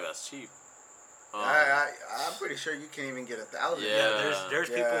 Damn, I feel like that's cheap. I'm pretty sure you can't even get 1,000. Yeah, there's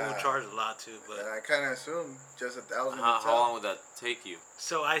people who charge a lot too, but I kind of assume just 1,000. How long would that take you?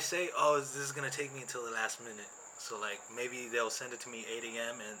 So I say, this is gonna take me until the last minute. So like maybe they'll send it to me 8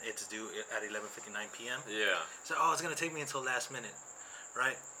 a.m. and it's due at 11:59 p.m. Yeah. So it's gonna take me until last minute,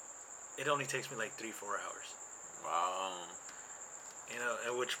 right? It only takes me like 3-4 hours. Wow. You know,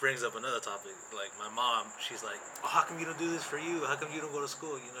 and which brings up another topic. Like my mom, she's like, "Oh, how come you don't do this for you? How come you don't go to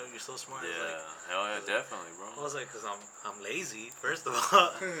school? You know, you're so smart." Yeah, Like, hell yeah, definitely, bro. I was like, "Cause I'm lazy, first of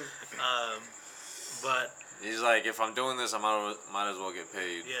all." But He's like, if I'm doing this, I might as well get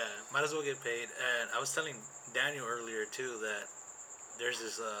paid. yeah, might as well get paid. And I was telling Daniel earlier too that there's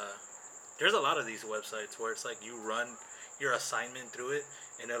this there's a lot of these websites where it's like you run your assignment through it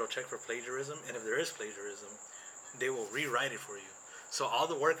and it'll check for plagiarism, and if there is plagiarism, they will rewrite it for you. So all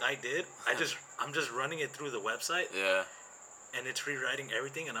the work I did, I'm just running it through the website, Yeah. and it's rewriting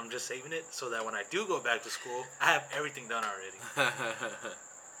everything, and I'm just saving it so that when I do go back to school, I have everything done already.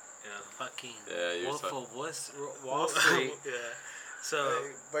 Yeah. Fucking Yeah, Wolf you're of Wall Street. Yeah. So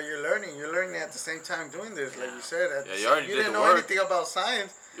But you're learning at the same time doing this, like you said. you didn't know anything about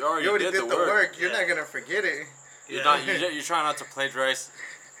science. You already did the work. You're not gonna forget it. You're yeah. not. You're trying not to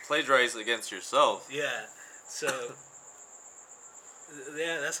plagiarize against yourself. Yeah. So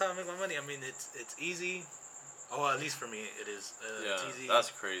yeah, that's how I make my money. I mean, it's easy. Oh, at least for me, it is. Yeah, It's easy. that's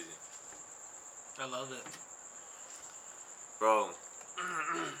crazy, I love it. bro.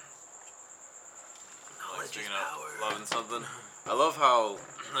 Knowledge is Speaking of power. loving something, I love how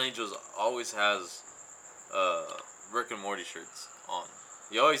Angels always has Rick and Morty shirts on.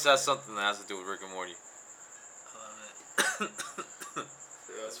 He always has something that has to do with Rick and Morty. I love it.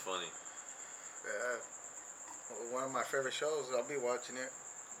 That's funny. Yeah. One of my favorite shows. I'll be watching it.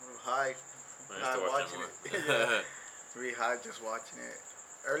 High. I used to watch watching that more. it. Be high just watching it.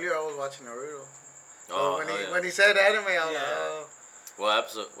 Earlier I was watching Naruto. Oh, when hell he yeah. when he said anime, I was Yeah. like, oh. What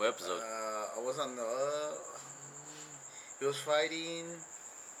episode? What episode? I was on the. He was fighting.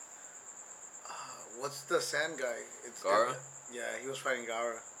 What's the sand guy? It's Gaara? Yeah, he was fighting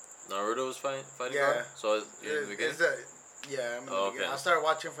Gaara. Naruto was fighting Yeah. Gaara? So in the beginning? Yeah, I'm in the Oh, beginning. okay. I started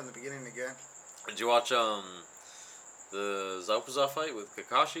watching from the beginning again. Did you watch the Zabuza fight with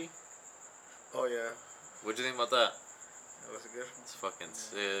Kakashi? Oh yeah, What'd you think about that? that was a good one. It's fucking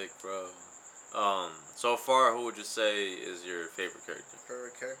sick, bro. So far, who would you say is your favorite character?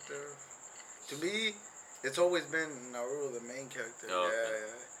 Favorite character? To me, it's always been Naruto, the main character. Oh, okay.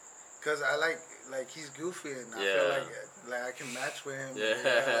 Yeah. Cause I like he's goofy and I feel Yeah. like I can match with him. Yeah.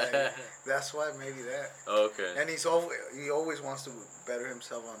 Like, that's why maybe that. Okay. And he always wants to better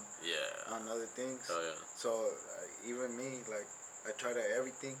himself Yeah. on other things. Oh yeah. So even me, like I tried at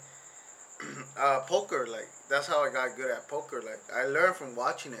everything. Poker, like that's how I got good at poker. Like I learned from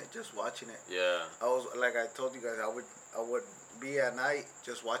watching it, just watching it. Yeah. I was like I told you guys, I would be at night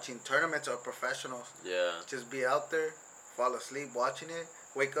just watching tournaments of professionals. Yeah. Just be out there, fall asleep watching it,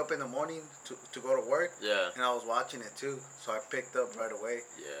 wake up in the morning to go to work, Yeah. and I was watching it too. So I picked up right away.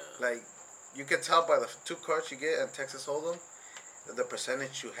 Yeah. Like you can tell by the 2 cards you get in Texas Hold'em, the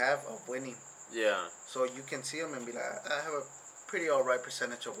percentage you have of winning. Yeah. So you can see them and be like, I have a pretty alright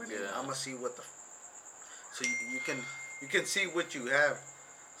percentage of winning. Yeah. I'm gonna see what the. So you can see what you have.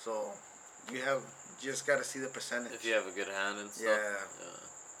 So you just gotta see the percentage. If you have a good hand and stuff. Yeah.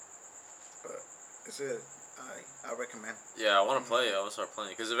 But it's it. I recommend. Yeah, I want to play. I want to start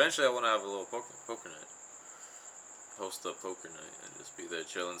playing because eventually I want to have a little poker night. Host a poker night and just be there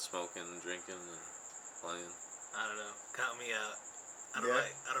chilling, smoking, drinking, and playing. I don't know. Count me out. I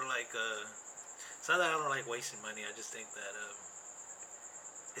Yeah. don't like. It's not that I don't like wasting money. I just think that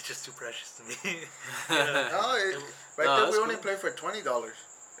it's just too precious to me. Yeah. No, right No, there that's we only cool. play for $20,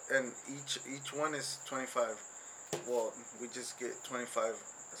 and each one is 25. Well, we just get 25%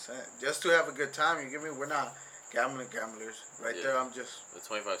 just to have a good time. You get me? We're not gamblers. Right Yeah. there, I'm just. With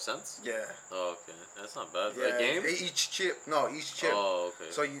 25 cents? Yeah. Oh, okay. That's not bad. For Yeah. a game? Each chip. No, each chip. Oh,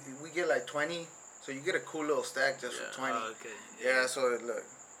 okay. So we get like 20. So you get a cool little stack just Yeah. for 20. Okay. Yeah. So look.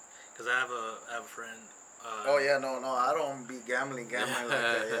 Because I have a friend. Oh yeah, no, I don't be gambling like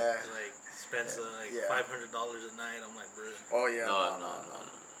that. Yeah. Like spends Yeah. $500 a night. I'm like, bro. Oh yeah. No.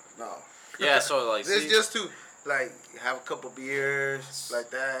 No. Yeah, so like, This see, just to like have a couple beers like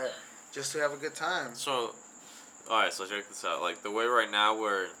that, just to have a good time. so, alright, so check this out. Like, the way right now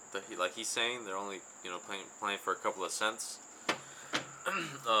where, he's saying they're only, playing for a couple of cents.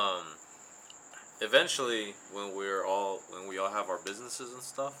 Eventually, when we all have our businesses and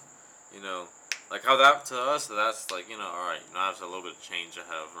stuff, like how that, to us, that's like, alright, I have a little bit of change I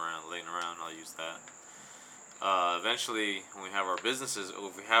have laying around, I'll use that. Eventually, when we have our businesses,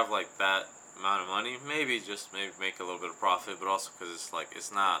 if we have like that amount of money, maybe make a little bit of profit, but also because it's like,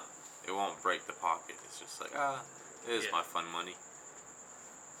 it won't break the pocket. It's just like, it is my fun money.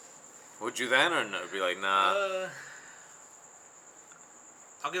 Would you then, or no? Be like, nah.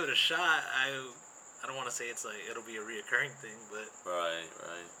 I'll give it a shot. I don't want to say it's like it'll be a reoccurring thing, but Right.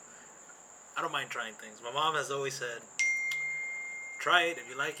 I don't mind trying things. My mom has always said, try it. If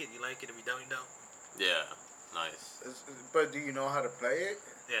you like it, you like it. If you don't, you don't. Yeah, nice. But do you know how to play it?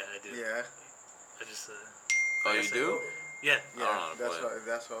 Yeah, I do. Yeah. I just. Oh, you do? Yeah. Yeah, I don't know how to that's play what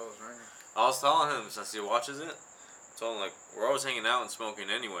that's what I was running. I was telling him, since he watches it, I told him, like, we're always hanging out and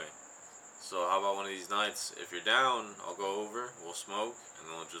smoking anyway. So how about one of these nights, if you're down, I'll go over, we'll smoke, and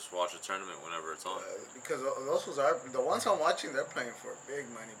then we'll just watch a tournament whenever it's on. Because those ones are the ones I'm watching. They're playing for big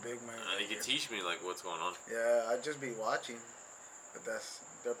money, big money. And he can teach me, like, what's going on. Yeah, I just be watching, but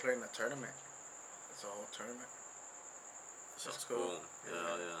they're playing a tournament. It's a whole tournament. Sounds cool. cool.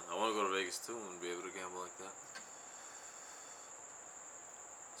 Yeah. I want to go to Vegas, too, and be able to gamble like that.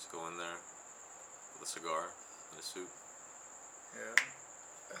 Just go in there with a cigar and a suit. Yeah,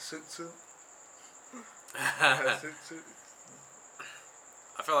 a suit. I Suit.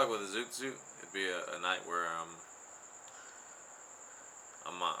 feel like with a zoot suit, it'd be a night where I'm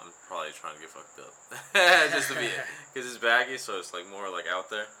probably trying to get fucked up, just to be it, because it's baggy, so it's like more like out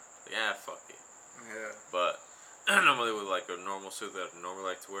there. Like, yeah, fuck it. Yeah. But normally with like a normal suit that I normally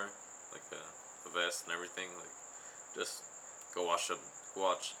like to wear, like the vest and everything, like just go watch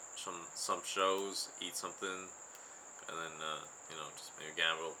some shows, eat something, and then just maybe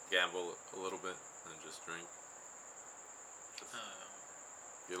gamble a little bit, and just drink. Just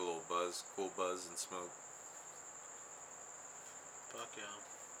get a little cool buzz, and smoke. Fuck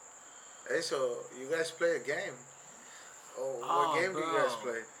yeah. Hey, so you guys play a game? Oh, what game do you guys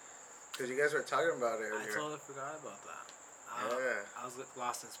play? Because you guys were talking about it earlier. I totally forgot about that. Yeah. I was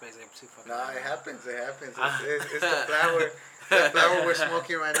lost in space. I'm too fucking. Nah, it happens. It's the flower. The flower we're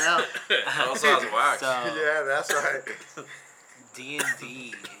smoking right now. It also has wax. So, Yeah, that's right.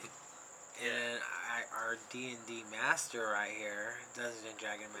 D&D. And our D&D master right here, Dungeon and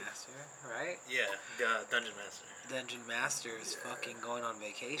Dragon Master, right? Yeah, Dungeon Master. Dungeon Master is fucking going on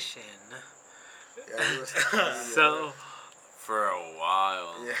vacation. Yeah, he was, So, For a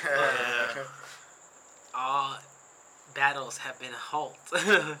while. yeah. all battles have been halt.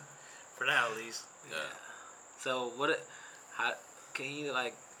 For now, at least. Yeah. So how can you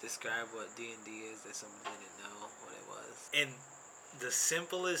like describe what D&D is that someone didn't know what it was? In the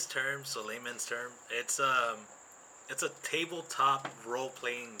simplest term, so layman's term, it's a tabletop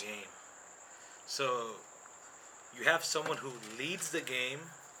role-playing game. So you have someone who leads the game,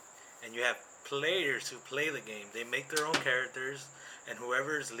 and you have players who play the game. They make their own characters, and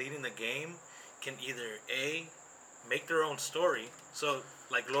whoever is leading the game can either A, make their own story, so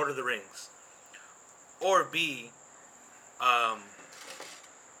like Lord of the Rings, or B,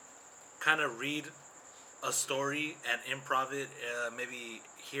 kind of read a story and improv it, maybe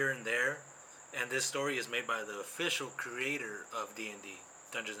here and there, and this story is made by the official creator of D&D,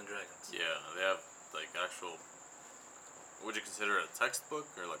 Dungeons and Dragons. Yeah, they have like actual. Would you consider it a textbook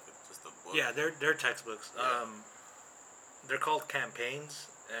or like just a book? Yeah, they're textbooks. Yeah. They're called campaigns,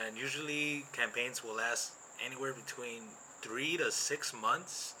 and usually campaigns will last anywhere between 3 to 6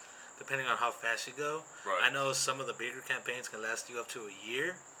 months, depending on how fast you go. Right. I know some of the bigger campaigns can last you up to a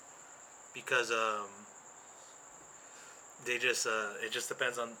year, because they just it just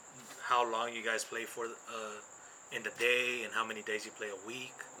depends on how long you guys play for in the day and how many days you play a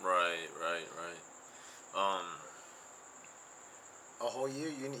week. Right. A whole year,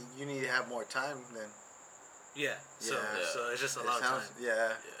 you need to have more time then. Yeah. So Yeah. so it's just a lot of time. Yeah.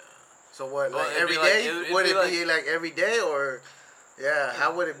 Yeah. So what? Well, Like it'd every be like- day? it'd Would be it be like every day or? Yeah.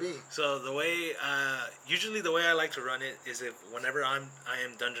 How would it be? So the way, usually the way I like to run it is whenever I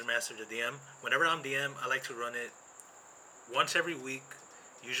am Dungeon Master to DM, whenever I'm DM, I like to run it once every week.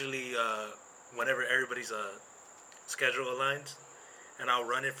 Usually, whenever everybody's schedule aligns, and I'll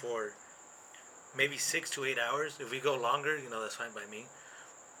run it for maybe 6 to 8 hours. If we go longer, that's fine by me.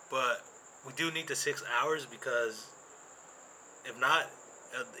 But we do need the 6 hours, because if not,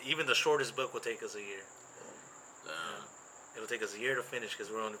 even the shortest book will take us a year. It'll take us a year to finish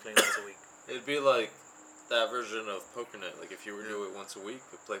because we're only playing once a week. It'd be like that version of PokerNet. Like if you were to do it once a week,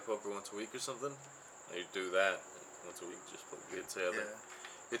 play poker once a week or something, you do that once a week. Just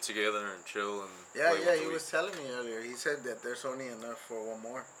get together and chill and Yeah, play yeah. once a He week. was telling me earlier. He said that there's only enough for one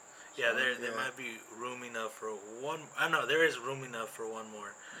more. Yeah, So, there might be room enough for one. I know there is room enough for one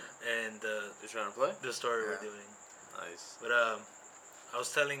more, and You trying to play? the story we're Yeah. doing. Nice. But I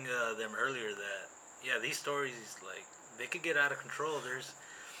was telling them earlier that these stories, like, they could get out of control. There's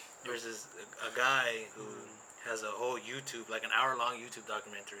a guy who has a whole YouTube, like an hour-long YouTube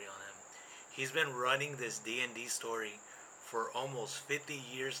documentary on him. He's been running this D&D story for almost 50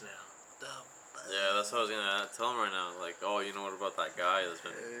 years now. Yeah, that's what I was gonna tell him right now. Like, oh, you know what about that guy that's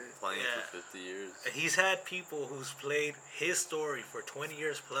been playing Yeah. for 50 years? He's had people who's played his story for 20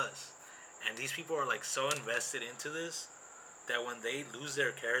 years plus, and these people are like so invested into this that when they lose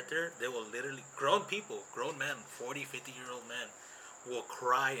their character, they will literally, grown people, grown men, 40, 50-year-old men, will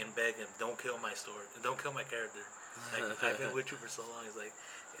cry and beg him, don't kill my story, don't kill my character. Like, I've been with you for so long. It's like,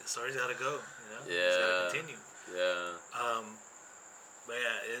 the story's gotta go, you know? Yeah. It's gotta continue. Yeah. But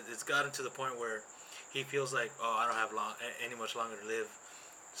yeah, it's gotten to the point where he feels like, oh, I don't have any much longer to live.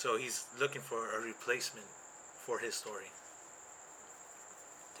 So he's looking for a replacement for his story.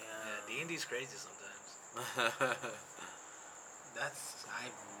 Damn. Yeah, D&D's crazy sometimes.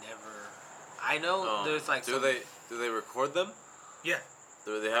 I've never. I know there's like. Do they record them? Yeah.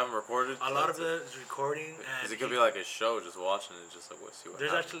 Do they have them recorded? A lot of it is recording, and it could be like a show, just watching it, just like see what.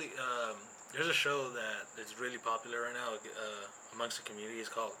 There's happens. actually there's a show that is really popular right now amongst the community. It's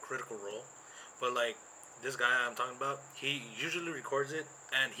called Critical Role, but like this guy I'm talking about, he usually records it,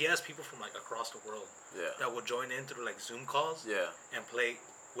 and he has people from like across the world that will join in through like Zoom calls and play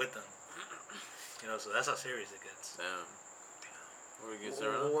with them. You know, so that's how serious it gets. Damn.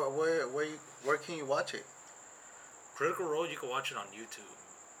 Where can you watch it? Critical Role, you can watch it on YouTube.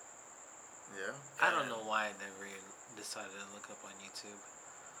 Yeah. I don't know why I never decided to look up on YouTube.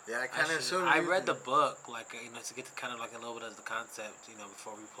 Yeah, I kind of assumed. I read the book, like, to get to kind of like a little bit of the concept,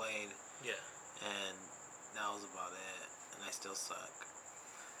 before we played. Yeah. And that was about it. And I still suck.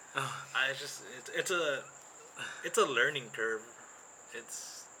 It's a learning curve.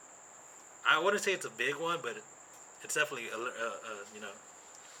 I wouldn't say it's a big one, but it's definitely a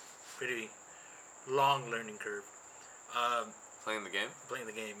pretty long learning curve. Playing the game? Playing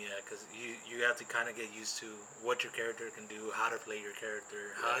the game, yeah, because you have to kind of get used to what your character can do, how to play your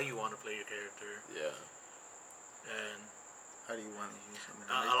character, how you want to play your character. Yeah. And how do you want to use it?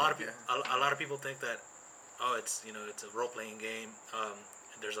 A lot of people think that, it's a role playing game.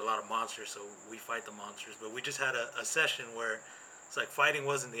 There's a lot of monsters, so we fight the monsters. But we just had a session where it's like fighting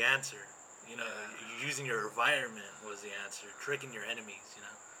wasn't the answer. Using your environment was the answer, tricking your enemies,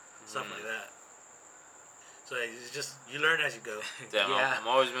 stuff like that. So it's just, you learn as you go. Damn, Yeah. I'm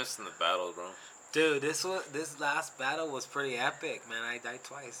always missing the battles, bro. Dude, this last battle was pretty epic, man. I died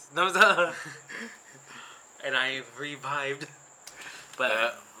twice. And I revived.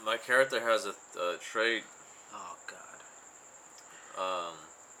 But my character has a trait. Oh God.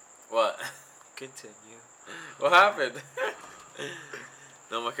 What? Continue. What happened?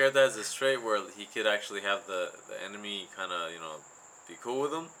 No, my character has this trait where he could actually have the enemy kind of be cool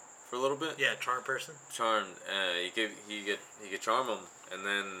with him for a little bit. Yeah, charm person. Charmed. He could charm him and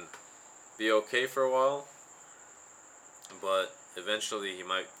then be okay for a while. But eventually he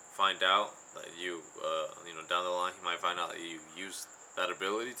might find out that you down the line he might find out that you used that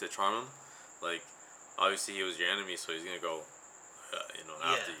ability to charm him. Like, obviously he was your enemy, so he's gonna go,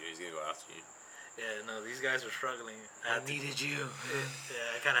 after you. He's gonna go after you. Yeah, no, these guys were struggling. I needed you.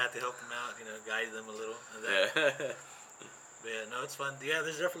 Yeah, I kind of had to help them out, guide them a little. Yeah. But yeah, no, it's fun. Yeah,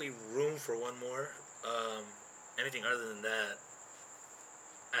 there's definitely room for one more. Anything other than that,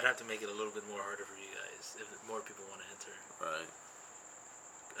 I'd have to make it a little bit more harder for you guys if more people want to enter. Right.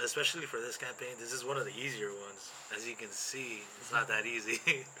 Especially for this campaign, this is one of the easier ones. As you can see, it's not that easy.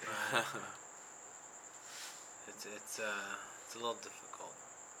 It's a little difficult.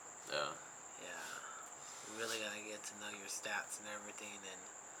 Yeah. Yeah. You really gotta get to know your stats and everything, and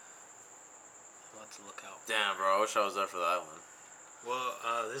what to look out for. Damn, bro, I wish I was there for that one.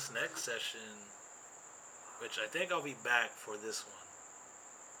 Well, this next session, which I think I'll be back for this one.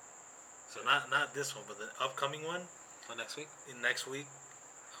 So not this one, but the upcoming one. Oh, next week? Next week,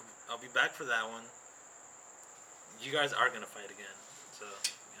 I'll be back for that one. You guys are gonna fight again, so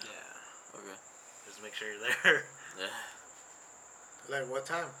Yeah. Okay. just make sure you're there. Yeah. Like what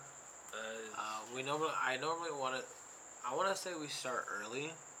time? I normally want to. I want to say we start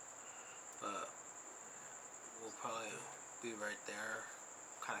early, but we'll probably be right there,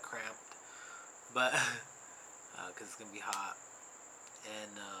 kind of cramped, but because it's gonna be hot,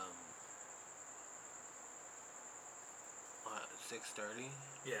 and 6:30.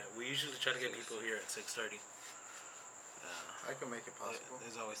 Yeah, we usually try to get people here at 6:30. I can make it possible.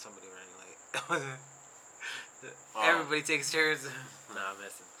 There's always somebody running late. Everybody takes turns. No, I'm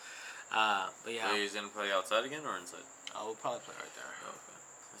messing. But yeah. So he's gonna play outside again or inside? We'll probably play right there. Okay.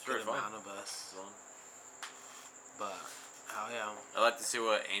 It's very fun. On a bus. But yeah. I'd like to see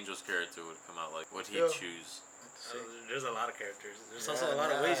what Angel's character would come out like. What he'd choose. There's a lot of characters. There's also a lot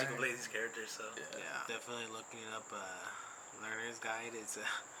of ways you can play these characters. So yeah. Definitely looking up learner's guide is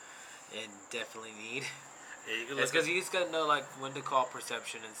definitely need. Yeah, you can it's because you just gotta know like when to call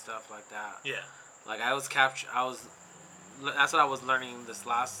perception and stuff like that. Yeah. Like that's what I was learning this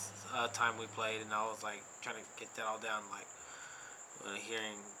last time we played, and I was like trying to get that all down. Like when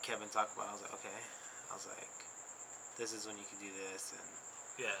hearing Kevin talk about it, I was like, okay. I was like, this is when you can do this, and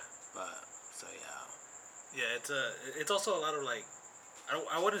Yeah. but so yeah. Yeah, it's also a lot of like,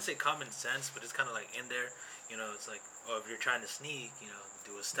 I wouldn't say common sense, but it's kind of like in there. It's like, oh, if you're trying to sneak,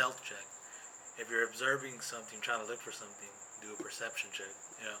 do a stealth check. If you're observing something, trying to look for something, do a perception check.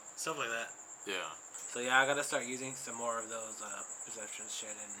 Stuff like that. Yeah. So yeah, I gotta start using some more of those perception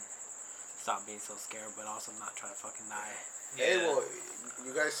shit and stop being so scared, but also not try to fucking die. Hey, well,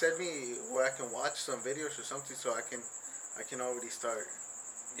 you guys send me where I can watch some videos or something, so I can already start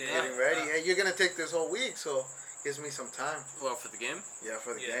getting ready. And you're gonna take this whole week, so gives me some time. Well, for the game? Yeah,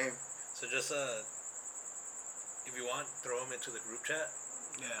 for the game. So just if you want, throw them into the group chat.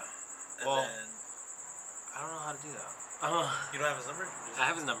 Yeah. And Well, then I don't know how to do that. you don't have his number? I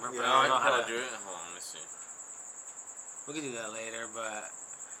have his number, but Yeah, I don't know how to do it. Hold on, let me see. We can do that later, but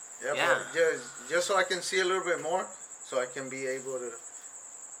Yeah, but just so I can see a little bit more, so I can be able to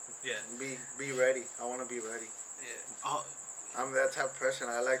be ready. I want to be ready. oh, I'm that type of person.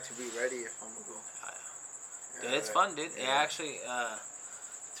 I like to be ready if I'm gonna go. dude, it's fun, dude. Yeah, actually,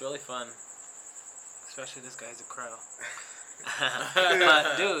 it's really fun. Especially this guy's a crow.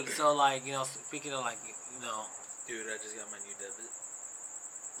 But dude, so like speaking of like Dude, I just got my new debit.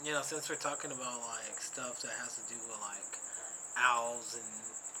 Since we're talking about like stuff that has to do with like owls and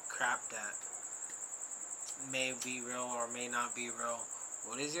crap that may be real or may not be real,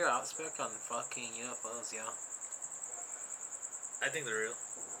 what is your outspec on fucking UFOs, yo? I think they're real.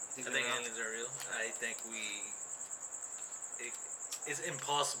 You I think they're real? aliens are real. I think it's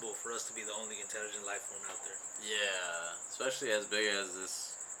impossible for us to be the only intelligent life form out there. Yeah, especially as big as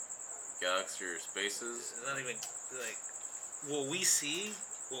this galaxy or space is. It's not even like what we see,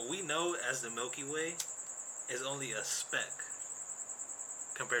 what we know as the Milky Way, is only a speck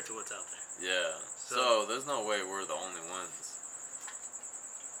compared to what's out there. Yeah. So there's no way we're the only ones.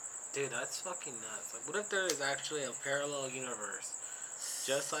 Dude, that's fucking nuts. Like, what if there is actually a parallel universe,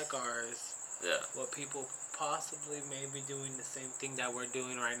 just like ours? Yeah. What people possibly may be doing the same thing that we're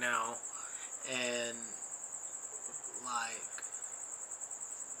doing right now, and like,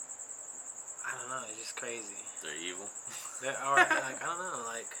 I don't know, it's just crazy. They're evil. Or like, I don't know,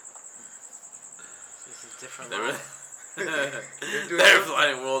 like, this is different life. They're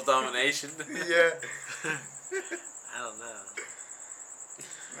planning world domination. Yeah. I don't know.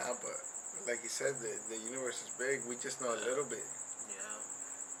 Nah, but like you said, the universe is big. We just know a little bit. Yeah.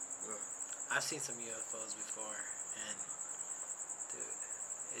 I've seen some UFOs before, and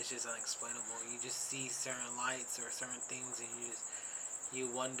dude, it's just unexplainable. You just see certain lights or certain things, and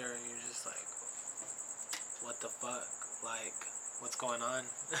you wonder, and you're just like, what the fuck? Like, what's going on?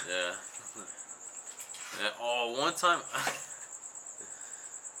 Yeah. Yeah. Oh, one time.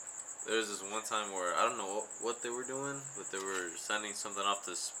 There was this one time where I don't know what they were doing, but they were sending something off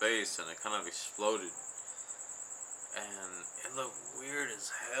to space, and it kind of exploded. And it looked weird as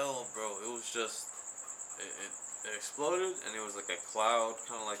hell, bro. It was just it exploded, and it was like a cloud,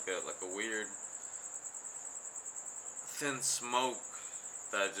 kind of like a weird thin smoke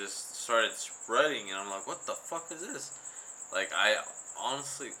that just started spreading, and I'm like, what the fuck is this? Like, I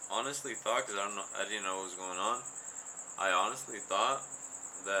honestly thought, because I didn't know what was going on. I honestly thought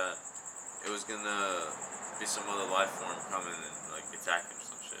that it was gonna be some other life form coming and like attacking or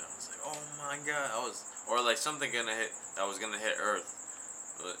some shit. I was like, oh my god, or like something that was gonna hit Earth,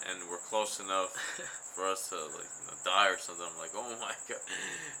 and we're close enough for us to like die or something. I'm like, oh my god,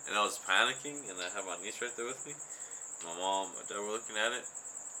 and I was panicking, and I had my niece right there with me. My mom, my dad were looking at it.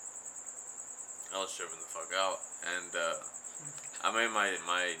 I was tripping the fuck out, and I made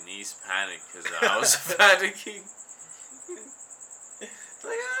my niece panic because I was panicking.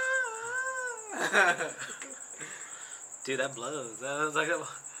 Like, Dude, that blows. That was like,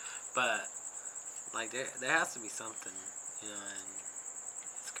 but like there has to be something, and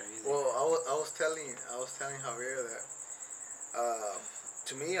it's crazy. Well, I was telling Javier that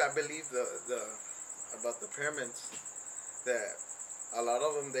to me, I believe the about the pyramids, that a lot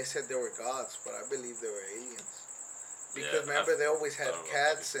of them, they said they were gods, but I believe they were aliens. Because remember, they always had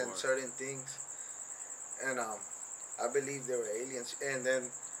cats and certain things, and I believe they were aliens. And then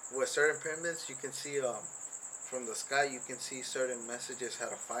with certain pyramids, you can see from the sky, you can see certain messages how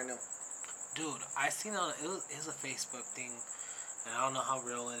to find them. Dude, I seen it was a Facebook thing, and I don't know how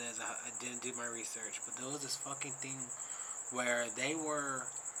real it is. I didn't do my research, but there was this fucking thing where they were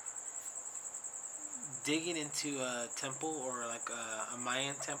digging into a temple, or like a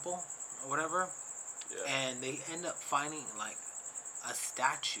Mayan temple or whatever, and they end up finding like a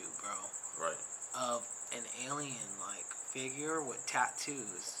statue, bro, right, of an alien like figure with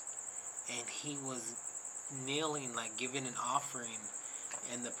tattoos, and he was kneeling, like giving an offering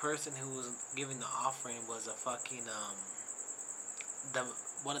and the person who was giving the offering was a fucking the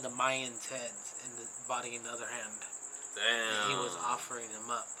one of the Mayans' heads, and the body in the other hand. Damn. And he was offering him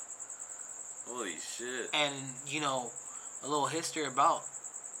up. Holy shit. And a little history about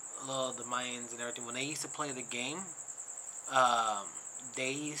the Mayans and everything. When they used to play the game,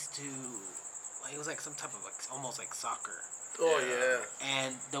 they used to, it was like some type of almost like soccer. Oh yeah.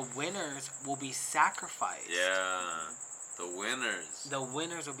 And the winners will be sacrificed. Yeah. The winners. The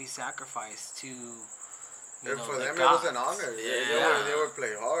winners will be sacrificed to. And for the them, gods. it was an honor. Yeah. They would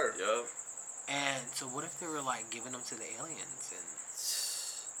play hard. Yup. And so, what if they were like giving them to the aliens and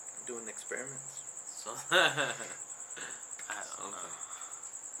Doing experiments. So I don't know.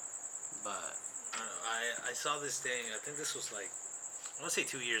 But I saw this thing. I think this was like, I want to say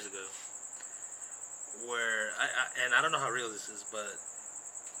 2 years ago, where and I don't know how real this is, but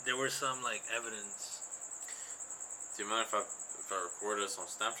there was some like evidence. Do you mind if I record this on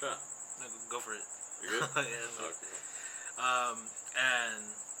Snapchat? No, go for it. You good? Yeah. Okay. And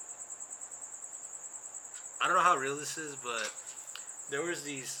I don't know how real this is, but there was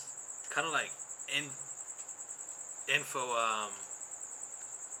these kind of like info,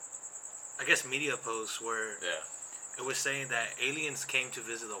 I guess media posts where it was saying that aliens came to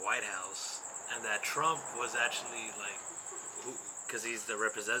visit the White House and that Trump was actually like, because he's the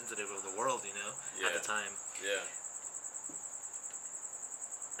representative of the world, at the time. Yeah.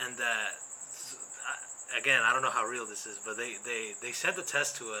 And that, again, I don't know how real this is, but they sent the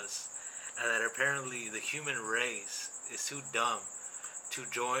test to us, and that apparently the human race is too dumb to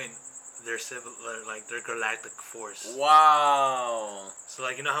join their their galactic force. Wow. So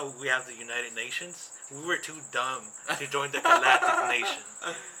like, how we have the United Nations? We were too dumb to join the galactic nation.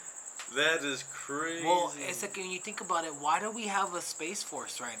 That is crazy. well, it's like when you think about it, why do we have a space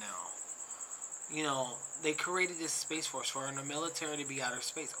force right now? They created this space force for the military to be outer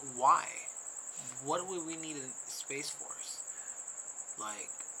space. Why? What would we need a space force?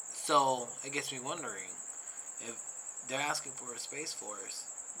 So it gets me wondering, if they're asking for a space force,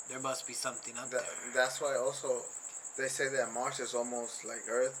 there must be something up there. That's why also they say that Mars is almost like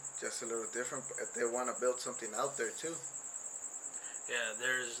Earth, just a little different. If they want to build something out there too. Yeah,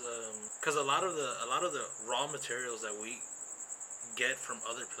 there's because a lot of the raw materials that we get from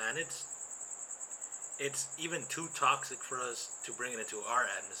other planets, it's even too toxic for us to bring it into our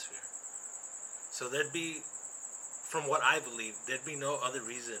atmosphere. So there'd be, from what I believe, there'd be no other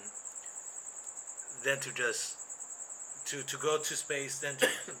reason than to just to go to space than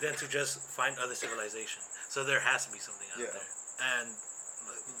to just find other civilization. So there has to be something out there. And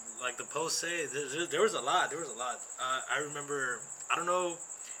like the post say, there was a lot. I remember, I don't know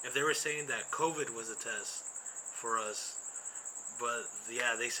if they were saying that COVID was a test for us, but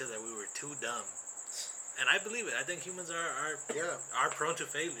yeah, they said that we were too dumb. And I believe it. I think humans are prone to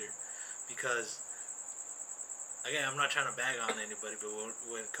failure, because again, I'm not trying to bag on anybody, but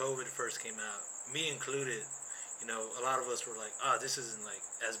when COVID first came out, me included, a lot of us were like, this isn't like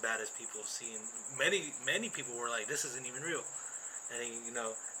as bad as people have seen. Many people were like, this isn't even real. And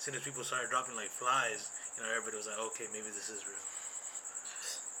as soon as people started dropping like flies, everybody was like, okay, maybe this is real.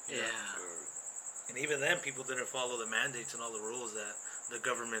 Yeah. And even then, people didn't follow the mandates and all the rules that the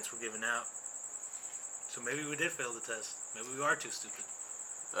governments were giving out. So maybe we did fail the test. Maybe we are too stupid.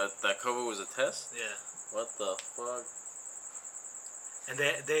 That COVID was a test? Yeah. What the fuck? And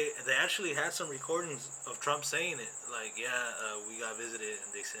they actually had some recordings of Trump saying it. Like, we got visited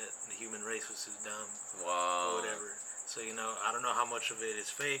and they said the human race was too dumb. Wow. Or whatever. So, I don't know how much of it is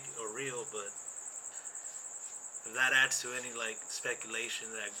fake or real, but if that adds to any,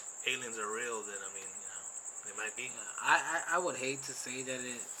 speculation that aliens are real, then, they might be. I would hate to say that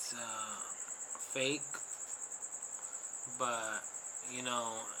it's fake, but,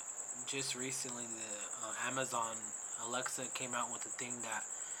 just recently the Amazon Alexa came out with a thing that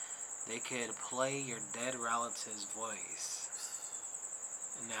they could play your dead relative's voice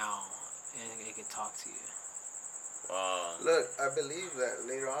now, and it could talk to you. Wow. Look, I believe that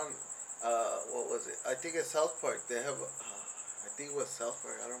later on, what was it? I think it's South Park. They have, I think it was South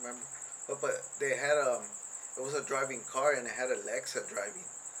Park. I don't remember. But they had it was a driving car and it had Alexa driving.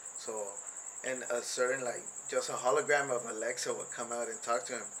 So, and a certain just a hologram of Alexa would come out and talk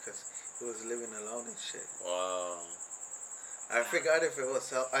to him because he was living alone and shit. Wow. I forgot if it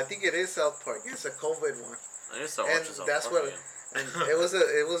was I think it is South Park. It's a COVID one. I need to watch South that's Park what. again. And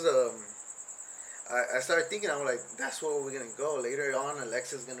I started thinking, I'm like, that's where we're gonna go later on.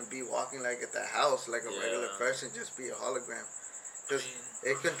 Alexa's gonna be walking at the house like a regular person, just be a hologram. Because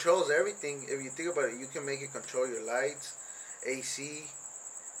it controls everything. If you think about it, you can make it control your lights, AC.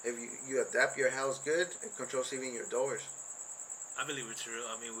 If you adapt your house good, it controls even your doors. I believe it's real.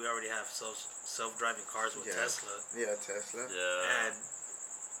 I mean, we already have self-driving cars with Tesla. Yeah, Tesla. Yeah. And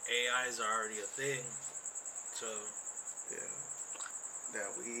AIs are already a thing. So. Yeah.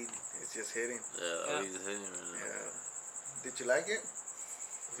 That weed is just hitting. Yeah, weed is hitting, man. Yeah. Did you like it?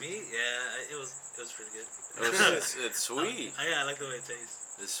 Me? Yeah, it was pretty good. It's sweet. I like the way it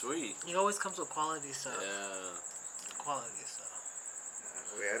tastes. It's sweet. It always comes with quality stuff. Yeah. Quality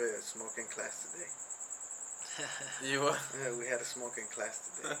stuff. We had a smoking class today. You what? Yeah, we had a smoking class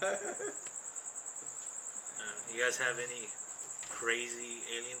today. You guys have any crazy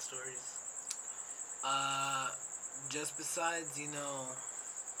alien stories? Just besides,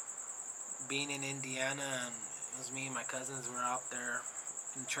 being in Indiana, and it was me and my cousins were out there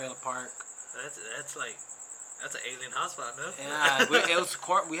in trailer park. That's an alien hotspot, no? Yeah, it was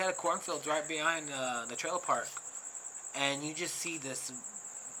we had a cornfield right behind the trailer park, and you just see this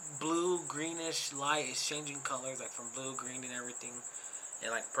blue greenish light is changing colors, like from blue, green, and everything,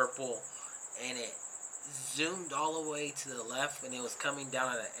 and like purple, and it zoomed all the way to the left, and it was coming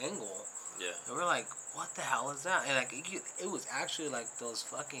down at an angle. Yeah. And we're like, what the hell is that? And like it was actually like those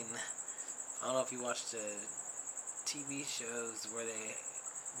fucking, I don't know if you watched the TV shows where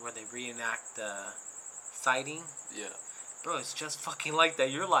they reenact the sighting. Yeah. Bro, it's just fucking like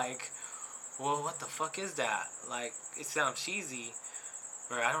that. You're like, well, what the fuck is that? Like, it sounds cheesy,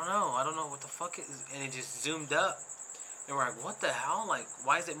 but I don't know what the fuck is, and it just zoomed up, and we're like, what the hell? Like,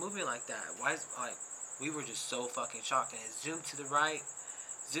 why is it moving like that? Why is, like, we were just so fucking shocked, and it zoomed to the right,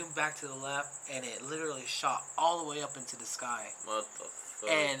 zoomed back to the left, and it literally shot all the way up into the sky. What the fuck?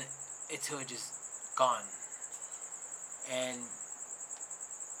 And until it just gone. And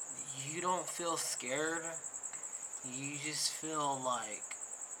you don't feel scared. You just feel like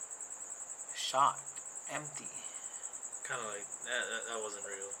shocked, empty. Kind of like that wasn't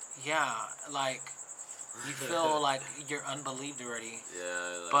real. Yeah, like you feel like you're unbelieved already.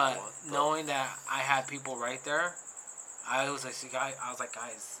 Yeah. Like, But knowing that I had people right there, I was like,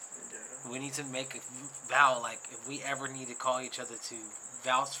 guys, we need to make a vow. Like, if we ever need to call each other to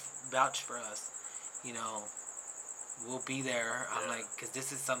vouch for us, we'll be there. I'm like, because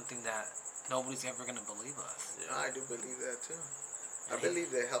this is something that nobody's ever gonna believe us. Yeah. I do believe that too. I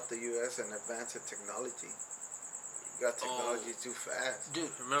believe they helped the U.S. in advance of technology. You got technology too fast, dude.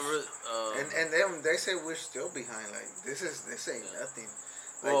 Remember? And then they say we're still behind. Like this ain't nothing.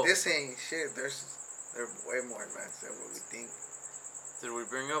 Like this ain't shit. They're way more advanced than what we think. Did we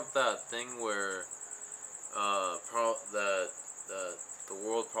bring up that thing where that the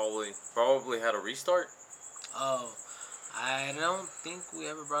world probably had a restart? Oh, I don't think we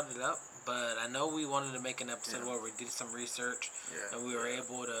ever brought it up, but I know we wanted to make an episode where we did some research and we were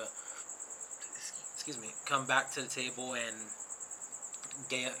able to, come back to the table and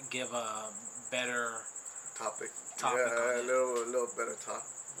give a better topic on a it. little better talk.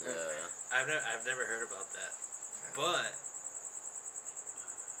 Yeah. I've never heard about that, but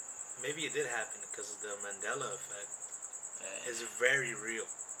maybe it did happen because the Mandela effect is very real.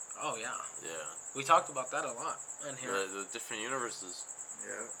 Oh yeah. Yeah. We talked about that a lot in here. The different universes.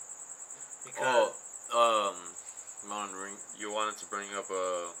 Yeah. Because you wanted to bring up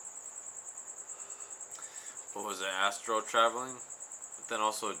what was it, astral traveling, but then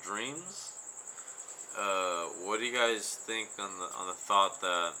also dreams. What do you guys think on the thought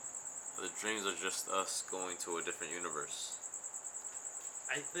that the dreams are just us going to a different universe?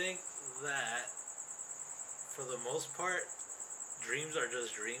 I think that for the most part, dreams are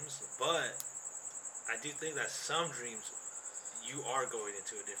just dreams, but I do think that some dreams you are going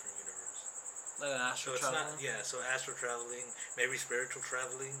into a different universe. Like an astral traveling? So astral traveling, maybe spiritual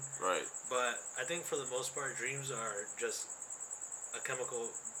traveling. Right. But I think for the most part, dreams are just a chemical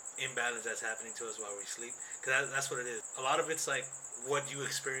imbalance that's happening to us while we sleep. Because that's what it is. A lot of it's like what you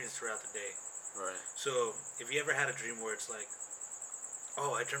experience throughout the day. Right. So if you ever had a dream where it's like,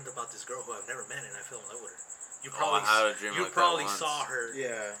 oh, I dreamed about this girl who I've never met and I fell in love with her. You probably saw her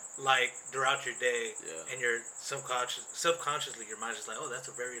like throughout your day, and you're subconsciously your mind's just like, oh, that's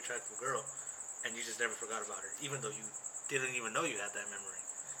a very attractive girl, and you just never forgot about her, even though you didn't even know you had that memory.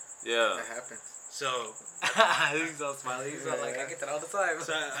 Yeah, that happens. So he's so smiley. He's like, I get that all the time.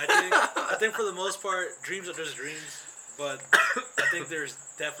 So I think for the most part, dreams are just dreams, but I think there's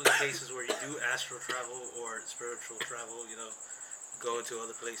definitely cases where you do astral travel or spiritual travel. Go into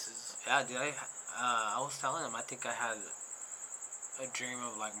other places. Yeah, dude. I was telling him, I think I had a dream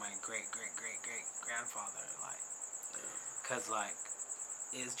of like my great grandfather, like, cause like,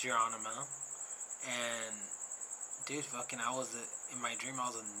 it's Geronimo, and dude, in my dream I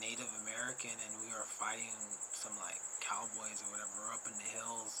was a Native American, and we were fighting some like cowboys or whatever up in the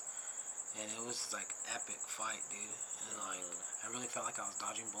hills, and it was like epic fight, dude. And like I really felt like I was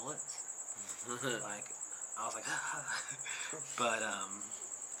dodging bullets. Like I was like, but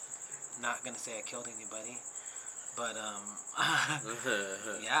not gonna say I killed anybody, but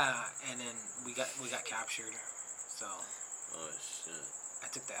yeah. And then we got captured, so. Oh shit. I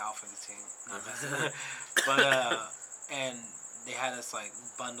took the L for the team. Not messing. But and they had us like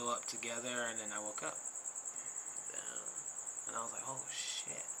bundle up together, and then I woke up. Damn. And I was like, oh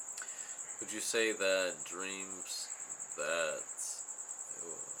shit. Would you say that dreams that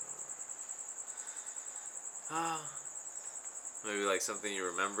maybe like something you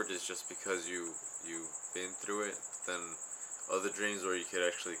remembered is just because you've been through it? Then other dreams where you could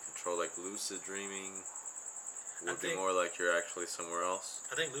actually control, like lucid dreaming, would be more like you're actually somewhere else.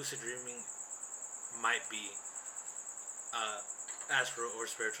 I think lucid dreaming might be astral or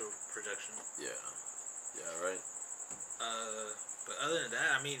spiritual projection. Yeah. Yeah. Right. But other than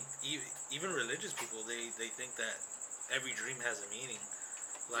that, I mean, even religious people, they think that every dream has a meaning.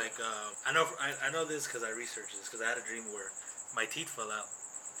 Like I know this because I researched this because I had a dream where my teeth fell out.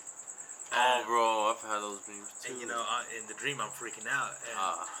 Oh, bro, I've had those dreams too. And you know, in the dream, I'm freaking out,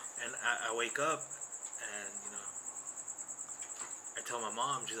 and I wake up, and you know, I tell my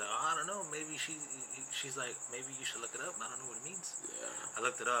mom. She's like, oh, I don't know. Maybe she's like, maybe you should look it up. I don't know what it means. Yeah. I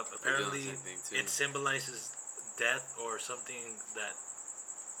looked it up. Apparently, it symbolizes death or something that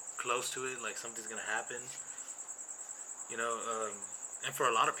close to it, like something's gonna happen. You know, and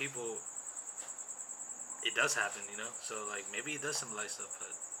for a lot of people, it does happen. You know, so like maybe it does symbolize stuff,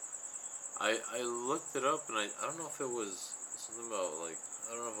 but. I looked it up and I don't know if it was something about like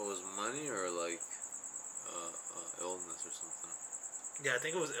I don't know if it was money or like illness or something. Yeah, I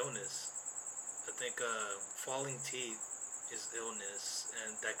think it was illness. I think falling teeth is illness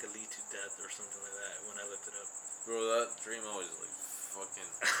and that could lead to death or something like that when I looked it up. Bro, that dream always like fucking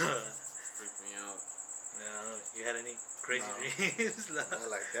freaked me out. No, you had any crazy dreams? Not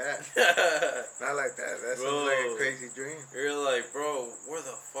like that. Not like that. That sounds like a crazy dream. You're like, bro, where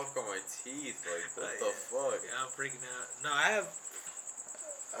the fuck are my teeth? Like, what the fuck? Yeah, I'm freaking out. No, I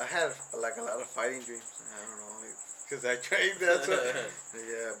had like a lot of fighting dreams. I don't know, because I trained that. So,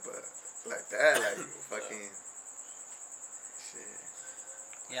 yeah, but like that, like fucking shit.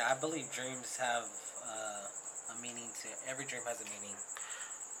 Yeah, I believe dreams have a meaning to every dream has a meaning.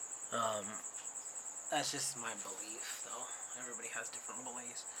 That's just my belief, though. Everybody has different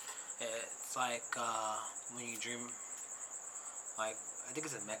beliefs. It's like when you dream, like, I think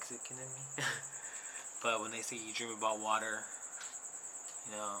it's a Mexican in me. But when they say you dream about water,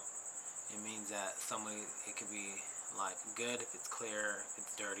 you know, it means that it could be, like, good if it's clear, if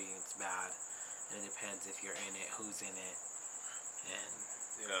it's dirty, it's bad. And it depends if you're in it, who's in it,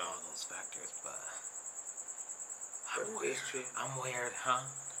 and all those factors. But I'm weird. I'm weird, huh?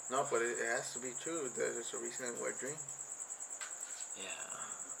 No, but it has to be true. There's a reason why I dream. Yeah.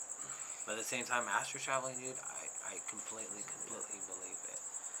 But at the same time, astral traveling, dude, I completely believe it.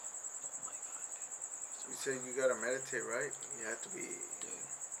 Oh my god, dude. You said you gotta meditate, right? You have to be. Dude.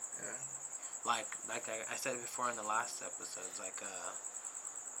 Yeah. Like I said before in the last episodes, like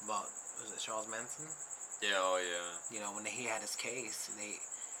about was it Charles Manson? Yeah. Oh yeah. You know, when he had his case,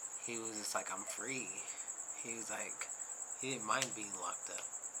 he was just like, I'm free. He was like, he didn't mind being locked up.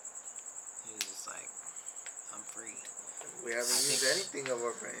 He was just like, I'm free. We haven't used anything of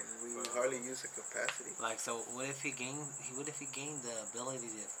our brain. We hardly use the capacity. Like, so what if he gained the ability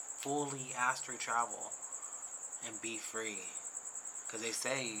to fully astral travel and be free? Because they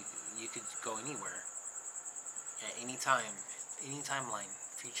say you could go anywhere at any time, any timeline,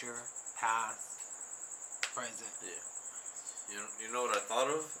 future, past, present. Yeah. You know what I thought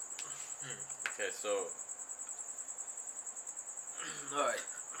of? Okay, so alright.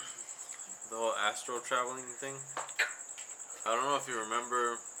 The whole astral traveling thing. I don't know if you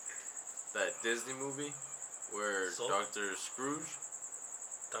remember that Disney movie where Dr. Scrooge.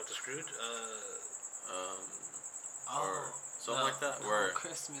 Dr. Scrooge? Or something like that. Where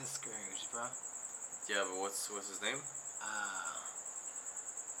Christmas Scrooge, bro. Yeah, but what's his name?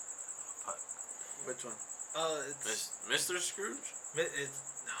 Fuck. Which one? It's Mr. Scrooge?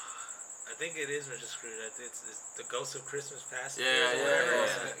 I think it is Mr. Scrooge. It's the Ghost of Christmas Past.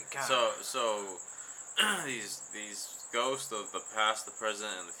 Yeah. So these ghosts of the past, the present,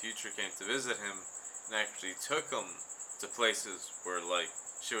 and the future came to visit him and actually took him to places where like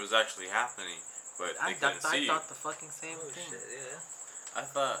shit was actually happening, but they couldn't see. I thought the fucking same thing. Shit, yeah. I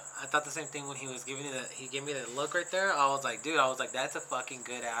thought the same thing when he was giving me he gave me that look right there. I was like, dude, that's a fucking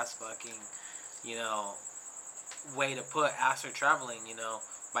good ass fucking, you know, way to put astral traveling, you know,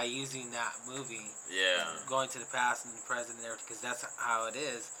 by using that movie. Yeah. Going to the past and the present and everything, because that's how it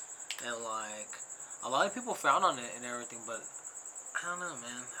is. and like a lot of people frown on it and everything, but I don't know,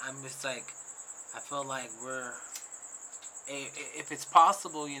 man. I'm just like, I feel like if it's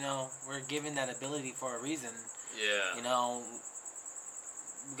possible, we're given that ability for a reason. Yeah.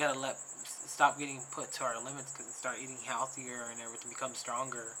 We gotta stop getting put to our limits and start eating healthier and everything, become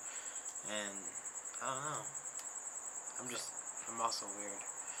stronger. And I don't know. I'm also weird.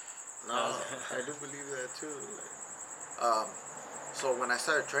 No, I do believe that too. Like, so when I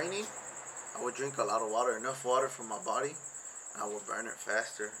started training, I would drink a lot of water, enough water for my body. I would burn it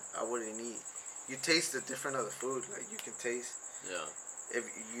faster. I wouldn't eat. You taste the difference of the food. Like you can taste. Yeah. If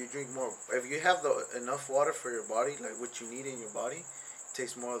you drink more, if you have enough water for your body, like what you need in your body,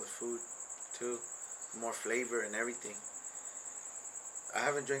 taste more of the food, too, more flavor and everything. I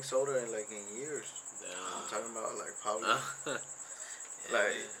haven't drank soda in years. Damn. I'm talking about like probably.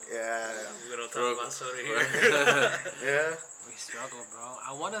 Yeah. We don't talk about soda here. Yeah. We struggle, bro.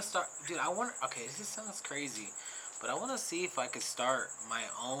 I want to start, dude. Okay, this sounds crazy, but I want to see if I could start my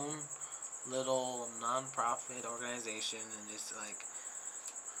own little non-profit organization and just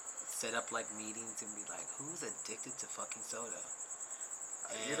set up meetings and be like, who's addicted to fucking soda?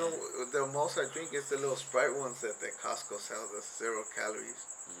 You know, the most I drink is the little Sprite ones that Costco sells. That's 0 calories.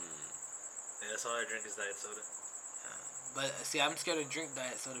 Yeah, that's all I drink is diet soda. But see, I'm scared to drink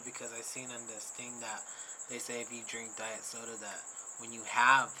diet soda because I seen on this thing that they say if you drink diet soda that when you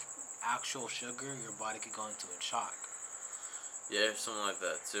have actual sugar, your body could go into a shock. Yeah, something like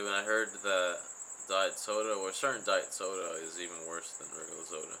that too. And I heard that diet soda or certain diet soda is even worse than regular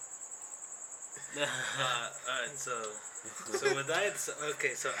soda. Alright, so with diet,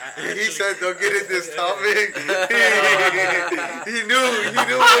 okay, so I actually, He said, "Don't get in this topic." he knew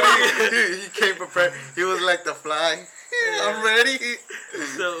what he came prepared. He was like the fly. I'm ready.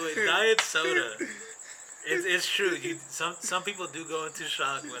 So with diet soda, it's true. Some people do go into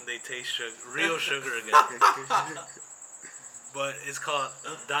shock when they taste real sugar again. But it's called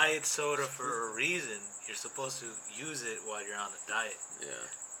diet soda for a reason. You're supposed to use it while you're on a diet. Yeah.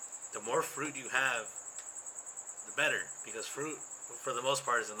 The more fruit you have, the better. Because fruit, for the most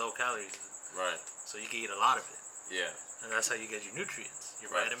part, is in low calories. Right. So you can eat a lot of it. Yeah. And that's how you get your nutrients,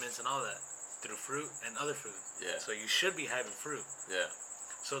 your vitamins and all that. Through fruit and other food. Yeah. So you should be having fruit. Yeah.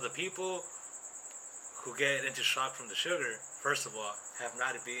 So the people who get into shock from the sugar, first of all, have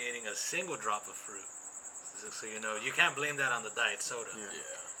not been eating a single drop of fruit. So you can't blame that on the diet soda.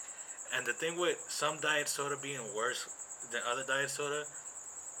 Yeah. And the thing with some diet soda being worse than other diet soda,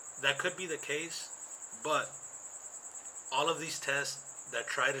 that could be the case, but all of these tests that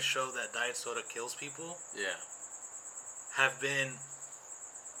try to show that diet soda kills people have been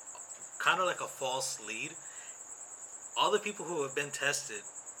kind of like a false lead. All the people who have been tested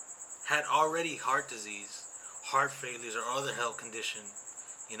had already heart disease, heart failures, or other health condition,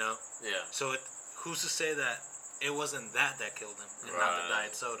 Yeah. So who's to say that it wasn't that killed them and not the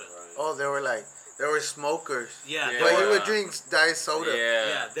diet soda? Right. Oh, they were smokers. Yeah. But he would drink diet soda.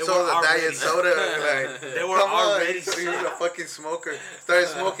 Yeah. They So were the already, diet soda, they were come already on, he was a fucking smoker. Started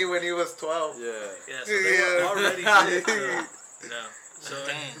smoking when he was 12. Yeah. Yeah, so they were already sick. So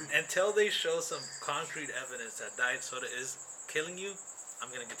Damn. until they show some concrete evidence that diet soda is killing you, I'm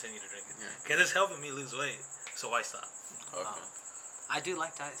gonna continue to drink it. Cause it's helping me lose weight, so why stop? Okay. I do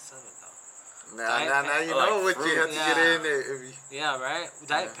like diet soda though. Now you I know like what you have to get in there. If you, Yeah, right?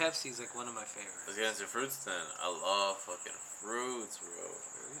 Diet Pepsi is one of my favorites. Let's get into fruits then. I love fucking fruits, bro.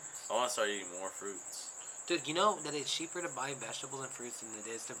 I want to start eating more fruits. Dude, you know that it's cheaper to buy vegetables and fruits than it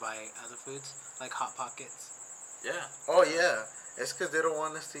is to buy other foods? Like Hot Pockets. Yeah. oh yeah, it's because they don't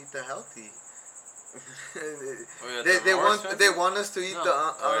want us to eat the healthy. Yeah, they want us to eat No. the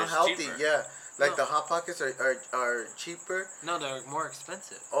Or it's unhealthy. cheaper. Yeah, like No. the Hot Pockets are cheaper. No, they're more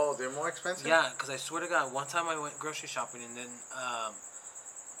expensive. Oh, they're more expensive. Yeah, because I swear to God, one time I went grocery shopping and then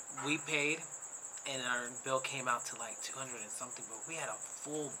we paid and our bill came out to like 200 and something, but we had a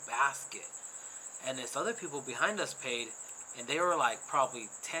full basket. And this other people behind us paid and they were like probably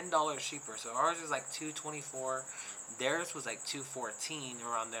 $10 cheaper. So ours was like $2.24. Theirs was like $2.14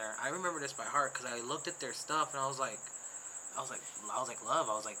 around there. I remember this by heart because I looked at their stuff and I was like,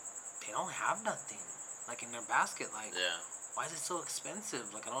 love. They don't have nothing like in their basket. Like, Yeah. why is it so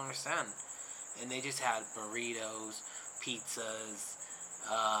expensive? Like, I don't understand. And they just had burritos, pizzas,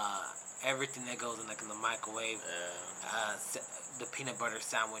 everything that goes in like in the microwave. Yeah. The peanut butter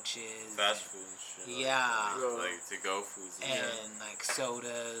sandwiches. Fast food and shit. Yeah. Like to-go foods and shit. And like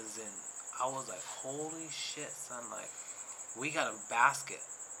sodas, and I was like, holy shit, son! Like, we got a basket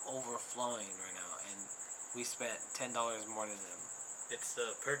overflowing right now, and we spent $10 more than them. It's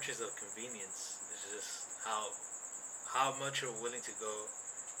the purchase of convenience. It's just how much you're willing to go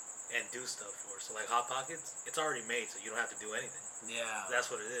and do stuff for. So like Hot Pockets, it's already made, so you don't have to do anything. Yeah.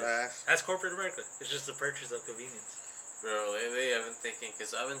 That's what it is. Fast. That's corporate America. It's just a purchase of convenience. Bro, lately I've been thinking,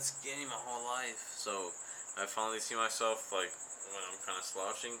 because I've been skinny my whole life, so I finally see myself, like, when I'm kind of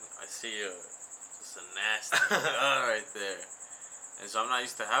slouching, I see just a nasty gut right there. And so I'm not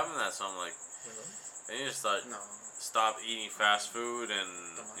used to having that, so I'm like, I need to stop eating fast food and,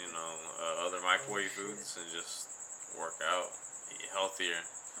 you know, other microwave foods and just work out, eat healthier.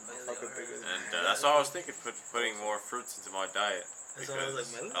 And that's all I was thinking, putting more fruits into my diet. That's why I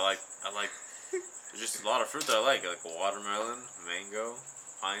was like, I like there's just a lot of fruit that I like watermelon, mango,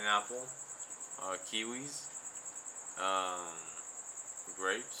 pineapple, kiwis,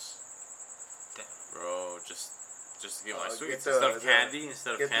 grapes. Bro, just to get my sweets instead of candy. Just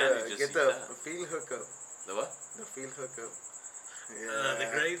get eat the that. field hookup. The what? The field hookup. Yeah. the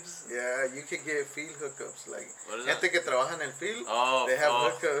grapes. Yeah, you can get field hookups. Like What is gente that? que trabaja en el field. Oh, they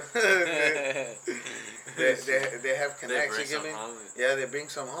have hookups. they have connects. They bring some me? home. Yeah, they bring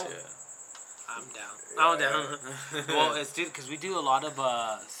some home. Yeah. I'm down. I'm down. Well, it's because we do a lot of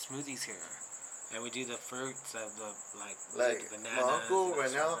smoothies here, and we do the fruits of the Like bananas. my uncle and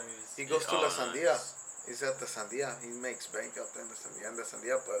right now, strawberries. he goes to La Sandia. Nice. He's at the Sandia. He makes bank up there in the Sandia. And the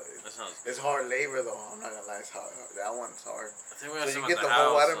Sandia, but That sounds it's hard labor though. I'm not gonna lie. It's hard. That one's hard. I think we have So some you at get the house,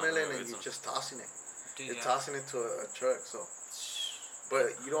 whole so watermelon maybe and you're some- just tossing it. Dude, You're yeah. tossing it to a truck. So,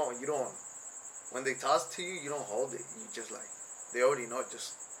 but you don't. When they toss to you, you don't hold it. You just they already know.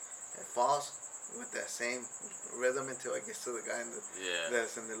 Just it falls with that same rhythm until it gets to the guy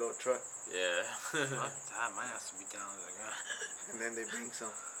that's in the little truck. Yeah. My ass would be down. And then they bring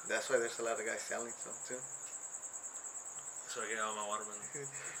some. That's why there's a lot of guys selling some too. So I get all my watermelon.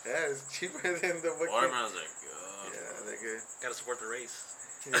 Yeah, it's cheaper than the Watermelons are good. Yeah, they're good. Gotta support the race.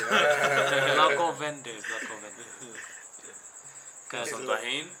 Yeah. Local vendors. Some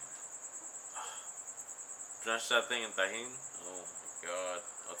tahine. Drench that thing in tahine. Oh my god.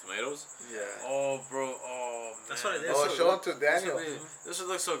 Oh, tomatoes. Yeah. Oh, bro. Oh, man. That's what it is. Oh, So show it to Daniel. This would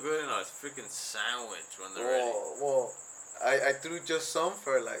look so good in a freaking sandwich when they're ready. Well, I threw just some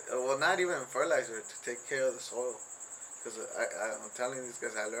fertilizer. Well, not even fertilizer to take care of the soil. Because I'm telling these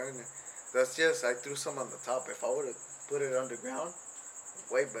guys, I learned it. That's just, I threw some on the top. If I would have put it underground,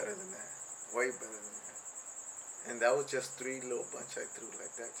 way better than that. Way better than that. And that was just 3 little bunch I threw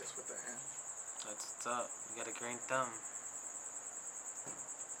like that, just with the hand. That's what's up. You got a green thumb.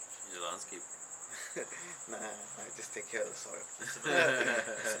 He's a landscaper. Nah, I just take care of the soil. It's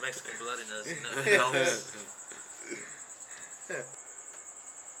the Mexican blood in us. You know?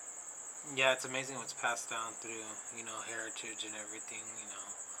 Yeah, it's amazing what's passed down through, heritage and everything.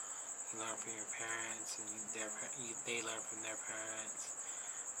 You learn from your parents, and they learn from their parents,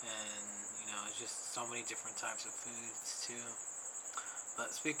 and it's just so many different types of foods too.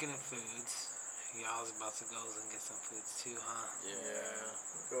 But speaking of foods, y'all's about to go and get some foods too, huh? Yeah.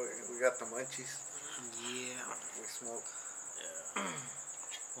 We got the munchies. Yeah. We smoke. Yeah.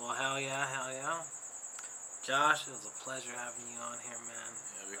 Well, hell yeah. Josh, it was a pleasure having you on here, man.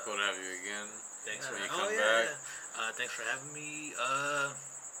 Yeah, it'd be cool to have you again. Thanks When for you come back. Thanks for having me.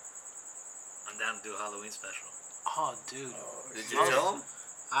 I'm down to do a Halloween special. Oh, dude. Did you tell him?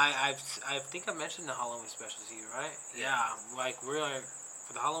 I think I mentioned the Halloween special to you, right? Yeah.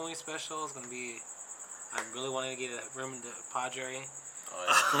 For the Halloween special, it's gonna be. I really wanted to get a room in the Padre. Oh,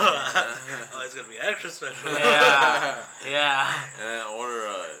 yeah. Oh, it's gonna be extra special. Yeah. And then order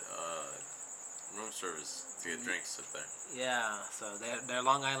room service to get drinks up there. Yeah. So they're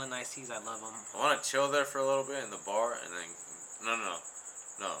Long Island iced teas. I love them. I want to chill there for a little bit in the bar, and then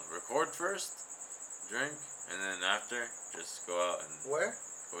no. Record first, drink, and then after just go out and Where?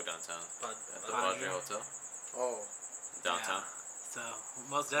 go downtown at the Padre. Padre Hotel Oh. downtown. Yeah. So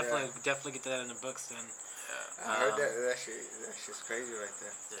most definitely get that in the books then. Yeah. I heard that shit's crazy right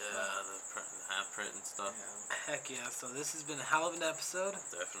there. Yeah, the handprint and stuff. Yeah. Heck yeah. So this has been a hell of an episode.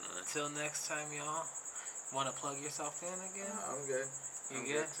 Definitely. Until next time, y'all. Want to plug yourself in again? I'm good. You I'm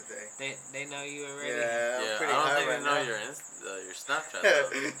good? today. They know you already. Yeah, I'm Yeah, pretty I don't high think right they know now. your Snapchat.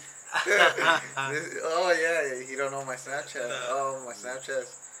 Though. Oh yeah, he don't know my Snapchat. No. Oh, my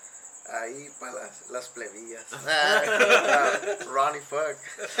Snapchat's ahí para las plebillas. Ronnie fuck.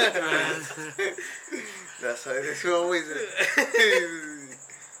 That's why this always.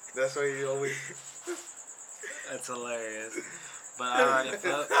 That's why you always. That's hilarious. But alright,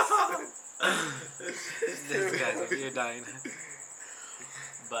 folks. This guy's you're dying.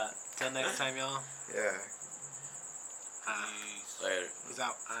 But till next time, y'all. Yeah. Later. Peace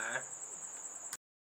out. Alright.